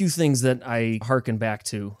 There are a few things that I hearken back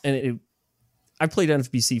to, and I played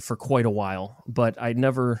NFBC for quite a while, but I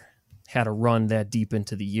never had a run that deep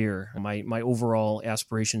into the year. My overall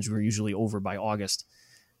aspirations were usually over by August,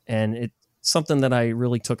 and something that I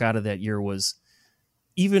really took out of that year was,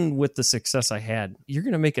 even with the success I had, you're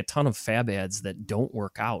going to make a ton of fab ads that don't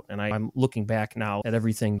work out. And I'm looking back now at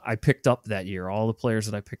everything I picked up that year, all the players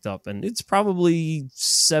that I picked up, and it's probably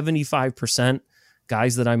 75%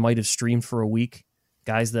 guys that I might have streamed for a week,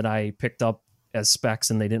 guys that I picked up as specs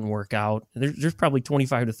and they didn't work out. There's probably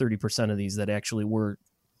 25 to 30% of these that actually were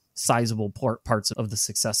sizable parts of the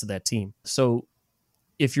success of that team. So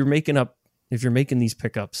if you're making these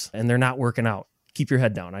pickups and they're not working out, keep your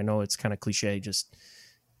head down. I know it's kind of cliche, just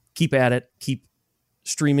keep at it, keep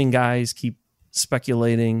streaming guys, keep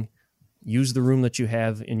speculating, use the room that you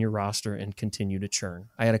have in your roster and continue to churn.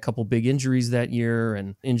 I had a couple big injuries that year,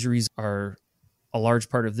 and injuries are a large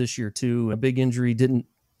part of this year too. A big injury didn't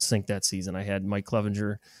sink that season. I had Mike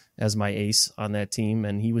Clevenger as my ace on that team,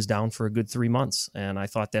 and he was down for a good 3 months. And I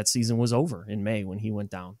thought that season was over in May when he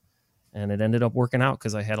went down. And it ended up working out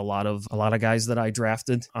because I had a lot of guys that I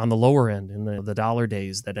drafted on the lower end in the dollar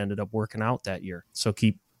days that ended up working out that year. So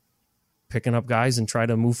keep picking up guys and try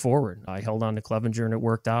to move forward. I held on to Clevenger and it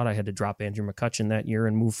worked out. I had to drop Andrew McCutcheon that year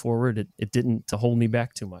and move forward. It didn't hold me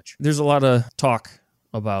back too much. There's a lot of talk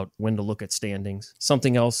about when to look at standings.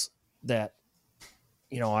 Something else that,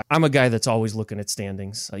 I'm a guy that's always looking at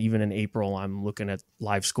standings. Even in April, I'm looking at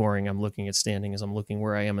live scoring. I'm looking at standings. I'm looking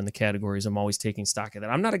where I am in the categories. I'm always taking stock of that.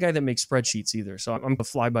 I'm not a guy that makes spreadsheets either. So I'm a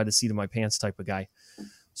fly by the seat of my pants type of guy.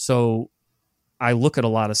 So I look at a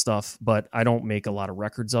lot of stuff, but I don't make a lot of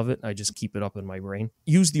records of it. I just keep it up in my brain.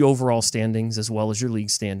 Use the overall standings as well as your league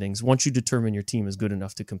standings once you determine your team is good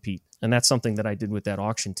enough to compete. And that's something that I did with that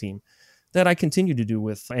auction team that I continue to do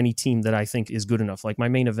with any team that I think is good enough. Like my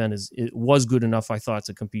main event it was good enough, I thought,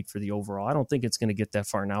 to compete for the overall. I don't think it's going to get that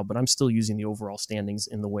far now, but I'm still using the overall standings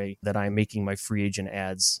in the way that I'm making my free agent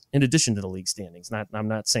ads in addition to the league standings. I'm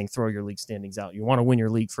not saying throw your league standings out. You want to win your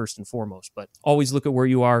league first and foremost, but always look at where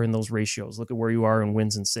you are in those ratios. Look at where you are in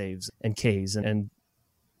wins and saves and Ks, and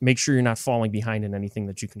make sure you're not falling behind in anything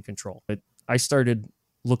that you can control. But I started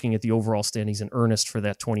looking at the overall standings in earnest for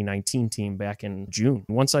that 2019 team back in June.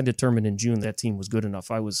 Once I determined in June that team was good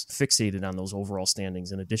enough, I was fixated on those overall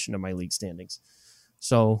standings in addition to my league standings.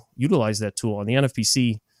 So utilize that tool. On the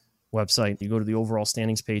NFPC website, you go to the overall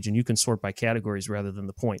standings page and you can sort by categories rather than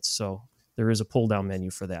the points. So there is a pull down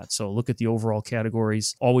menu for that. So look at the overall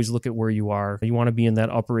categories. Always look at where you are. You want to be in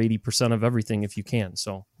that upper 80% of everything if you can.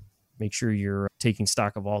 So make sure you're taking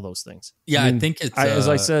stock of all those things. Yeah, I think it's... as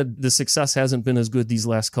I said, the success hasn't been as good these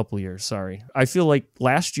last couple of years. Sorry. I feel like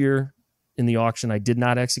last year in the auction, I did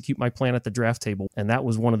not execute my plan at the draft table. And that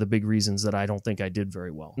was one of the big reasons that I don't think I did very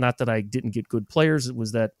well. Not that I didn't get good players. It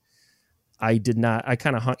was that I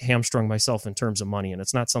kind of hamstrung myself in terms of money. And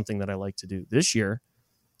it's not something that I like to do. This year,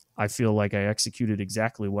 I feel like I executed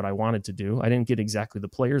exactly what I wanted to do. I didn't get exactly the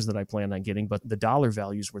players that I planned on getting, but the dollar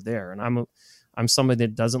values were there. And I'm somebody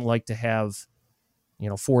that doesn't like to have,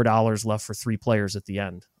 $4 left for 3 players at the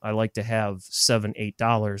end. I like to have $7,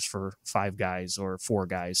 $8 for 5 guys or 4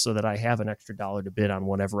 guys so that I have an extra dollar to bid on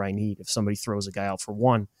whatever I need. If somebody throws a guy out for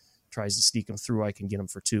 1, tries to sneak him through, I can get him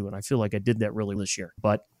for 2. And I feel like I did that really this year,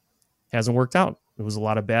 but hasn't worked out. It was a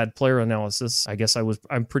lot of bad player analysis. I guess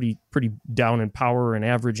I'm pretty down in power and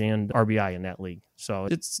average and RBI in that league. So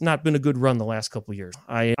it's not been a good run the last couple of years.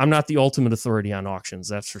 I'm not the ultimate authority on auctions,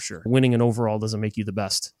 that's for sure. Winning an overall doesn't make you the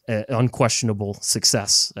best. Unquestionable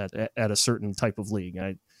success at a certain type of league.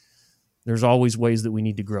 There's always ways that we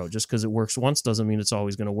need to grow. Just because it works once doesn't mean it's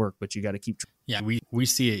always going to work, but you got to keep trying. Yeah, we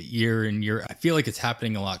see it year in year. I feel like it's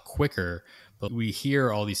happening a lot quicker. But we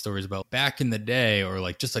hear all these stories about back in the day or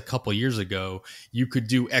like just a couple years ago, you could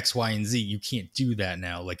do X, Y, and Z. You can't do that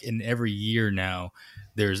now. Like in every year now,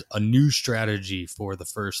 there's a new strategy for the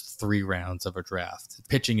first 3 rounds of a draft.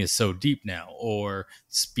 Pitching is so deep now, or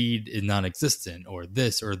speed is non-existent, or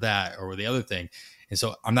this or that, or the other thing. And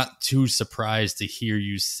so I'm not too surprised to hear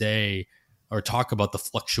you say or talk about the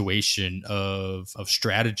fluctuation of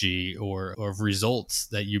strategy or of results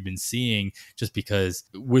that you've been seeing, just because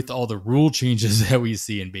with all the rule changes that we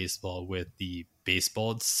see in baseball, with the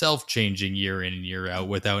baseball itself changing year in and year out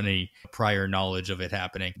without any prior knowledge of it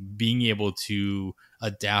happening, being able to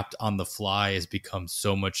adapt on the fly has become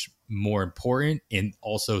so much more important and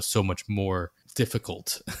also so much more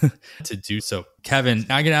difficult to do so. Kevin,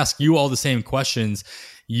 I'm going to ask you all the same questions.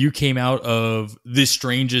 You came out of the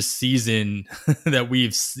strangest season that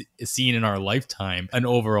we've seen in our lifetime, an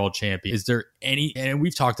overall champion. Is there any, and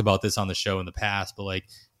we've talked about this on the show in the past, but like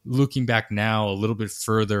looking back now a little bit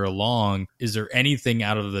further along, is there anything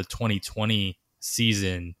out of the 2020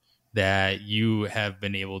 season that you have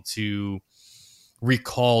been able to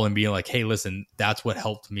recall and be like, hey, listen, that's what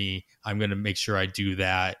helped me. I'm going to make sure I do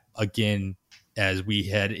that again as we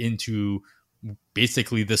head into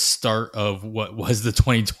basically the start of what was the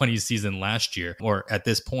 2020 season last year, or at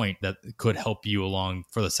this point, that could help you along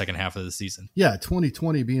for the second half of the season? Yeah,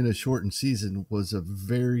 2020 being a shortened season was a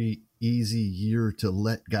very easy year to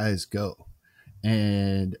let guys go.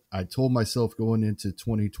 And I told myself going into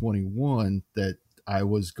 2021 that I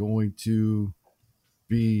was going to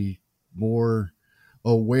be more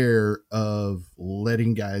aware of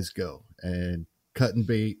letting guys go and cutting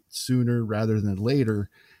bait sooner rather than later.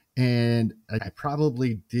 And I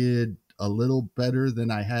probably did a little better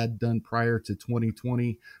than I had done prior to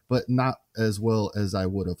 2020, but not as well as I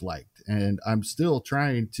would have liked. And I'm still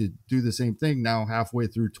trying to do the same thing now halfway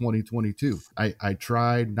through 2022. I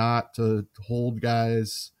tried not to hold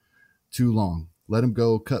guys too long. Let them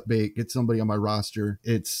go, cut bait, get somebody on my roster.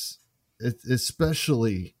 It's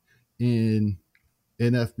especially in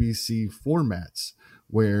NFBC formats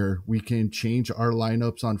where we can change our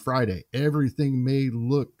lineups on Friday. Everything may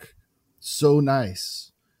look so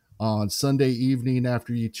nice on Sunday evening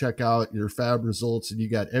after you check out your fab results and you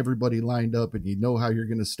got everybody lined up and you know how you're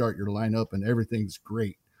going to start your lineup and everything's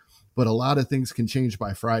great. But a lot of things can change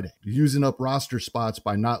by Friday. Using up roster spots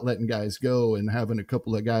by not letting guys go and having a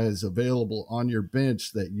couple of guys available on your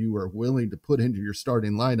bench that you are willing to put into your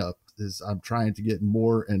starting lineup is I'm trying to get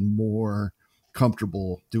more and more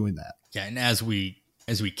comfortable doing that. Yeah, and as we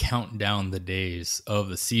count down the days of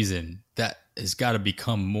the season, that has got to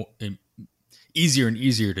become more easier and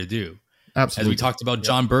easier to do. Absolutely. As we talked about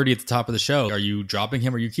John Birdie at the top of the show, are you dropping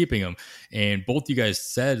him or are you keeping him? And both you guys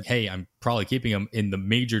said, hey, I'm probably keeping him. And the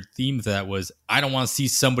major theme of that was, I don't want to see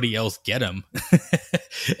somebody else get him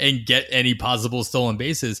and get any possible stolen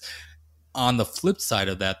bases. On the flip side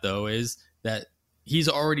of that, though, is that you've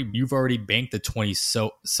already banked the 20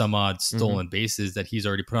 some odd stolen bases that he's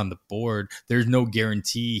already put on the board. There's no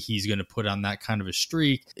guarantee he's going to put on that kind of a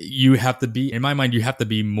streak. You have to be, in my mind, you have to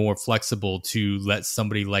be more flexible to let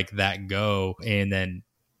somebody like that go and then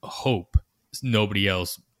hope nobody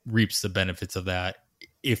else reaps the benefits of that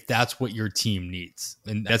if that's what your team needs.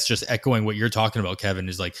 And that's just echoing what you're talking about, Kevin,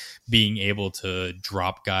 is like being able to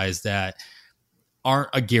drop guys that aren't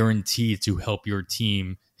a guarantee to help your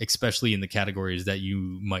team, especially in the categories that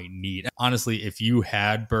you might need. Honestly, if you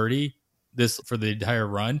had Birdie this for the entire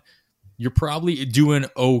run, you're probably doing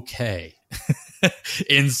okay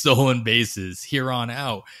in stolen bases here on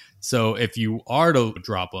out. So if you are to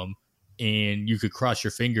drop them, and you could cross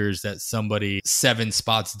your fingers that somebody 7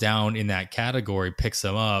 spots down in that category picks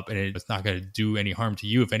them up, and it's not going to do any harm to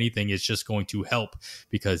you. If anything, it's just going to help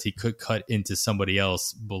because he could cut into somebody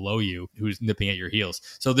else below you who's nipping at your heels.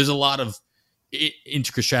 So there's a lot of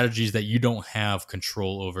intricate strategies that you don't have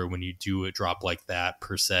control over when you do a drop like that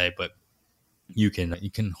per se, but you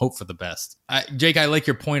can hope for the best. Jake, I like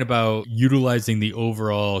your point about utilizing the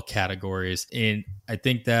overall categories. And I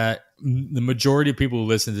think that the majority of people who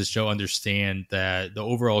listen to this show understand that the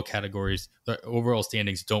overall categories, the overall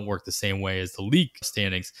standings don't work the same way as the league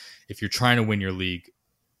standings. If you're trying to win your league,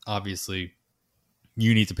 obviously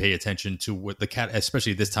you need to pay attention to what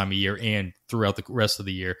especially this time of year and throughout the rest of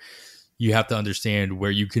the year. You have to understand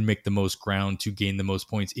where you can make the most ground to gain the most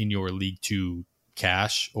points in your league to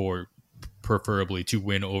cash, or preferably to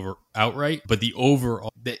win over outright. But the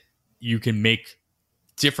overall, that you can make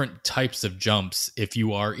different types of jumps if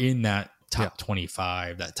you are in that top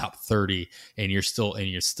 25, that top 30, and you're still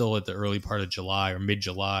at the early part of July or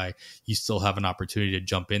mid-July, you still have an opportunity to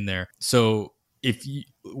jump in there. So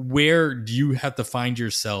where do you have to find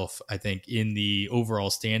yourself, I think, in the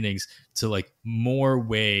overall standings to like more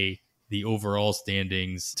weigh the overall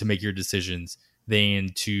standings to make your decisions than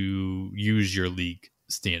to use your league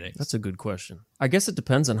standings? That's a good question. I guess it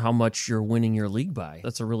depends on how much you're winning your league by.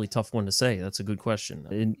 That's a really tough one to say. That's a good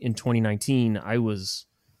question. In 2019, I was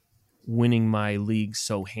winning my league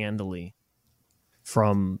so handily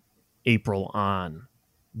from April on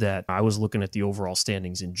that I was looking at the overall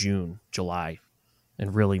standings in June, July,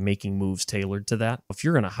 and really making moves tailored to that. If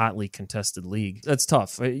you're in a hotly contested league, that's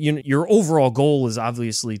tough. Your overall goal is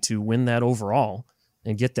obviously to win that overall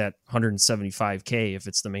and get that 175K if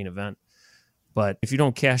it's the main event. But if you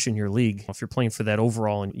don't cash in your league, if you're playing for that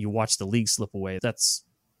overall and you watch the league slip away, that's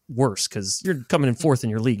worse because you're coming in fourth in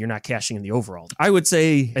your league. You're not cashing in the overall. I would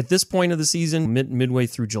say at this point of the season, midway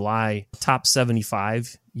through July, top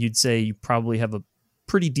 75, you'd say you probably have a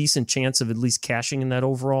pretty decent chance of at least cashing in that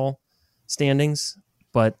overall standings.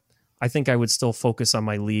 But I think I would still focus on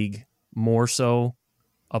my league more so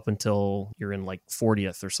up until you're in like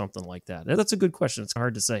 40th or something like that. That's a good question. It's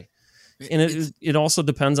hard to say. And it also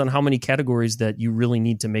depends on how many categories that you really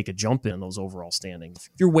need to make a jump in those overall standings.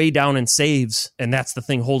 If you're way down in saves and that's the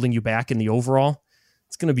thing holding you back in the overall,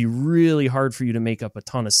 it's going to be really hard for you to make up a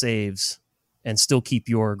ton of saves and still keep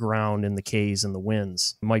your ground in the Ks and the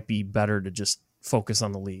wins. It might be better to just focus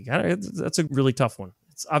on the league. That's a really tough one.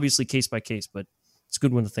 It's obviously case by case, but it's a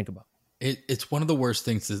good one to think about. It's one of the worst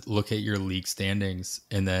things to look at your league standings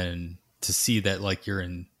and then to see that like you're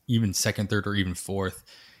in even second, third, or even fourth.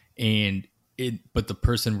 But the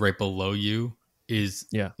person right below you is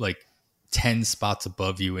like 10 spots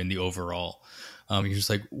above you in the overall. You're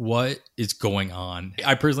just like, what is going on?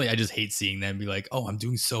 I just hate seeing them be like, oh, I'm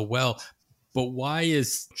doing so well. But why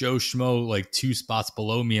is Joe Schmo like 2 spots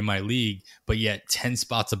below me in my league, but yet 10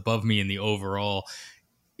 spots above me in the overall?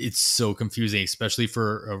 It's so confusing, especially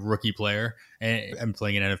for a rookie player. And I'm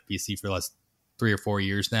playing in NFBC for the last 3 or 4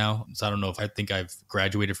 years now. So I think I've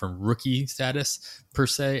graduated from rookie status per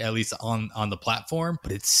se, at least on the platform,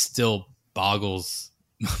 but it still boggles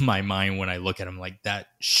my mind when I look at them like that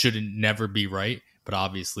shouldn't never be right. But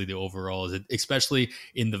obviously the overall is, especially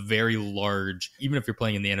in the very large, even if you're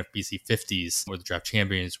playing in the NFBC 50s or the draft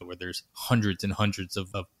champions where there's hundreds and hundreds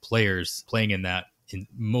of players playing in that, and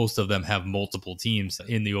most of them have multiple teams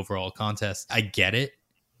in the overall contest. I get it.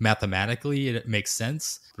 Mathematically, it makes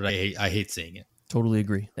sense, but I hate seeing it. Totally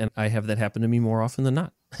agree. And I have that happen to me more often than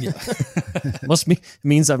not. Yeah.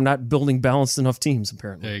 Means I'm not building balanced enough teams,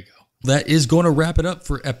 apparently. There you go. That is going to wrap it up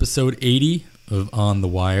for episode 80 of On the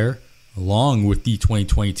Wire, along with the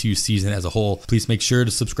 2022 season as a whole. Please make sure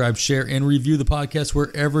to subscribe, share, and review the podcast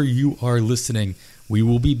wherever you are listening. We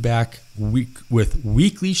will be back with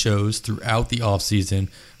weekly shows throughout the offseason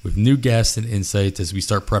with new guests and insights as we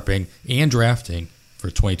start prepping and drafting for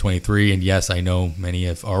 2023. And yes, I know many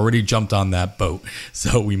have already jumped on that boat,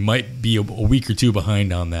 so we might be a week or two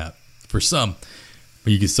behind on that for some,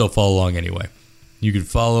 but you can still follow along anyway. You can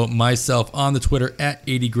follow myself on the Twitter at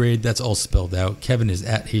 80grade. That's all spelled out. Kevin is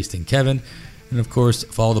at HastingKevin. And of course,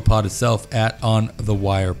 follow the pod itself at On the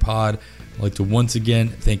Wire Pod. I'd like to once again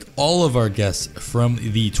thank all of our guests from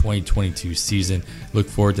the 2022 season. Look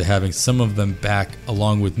forward to having some of them back,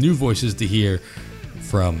 along with new voices to hear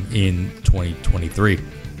from in 2023.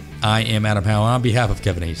 I am Adam Howe on behalf of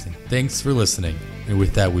Kevin Hastings. Thanks for listening. And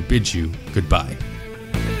with that, we bid you goodbye.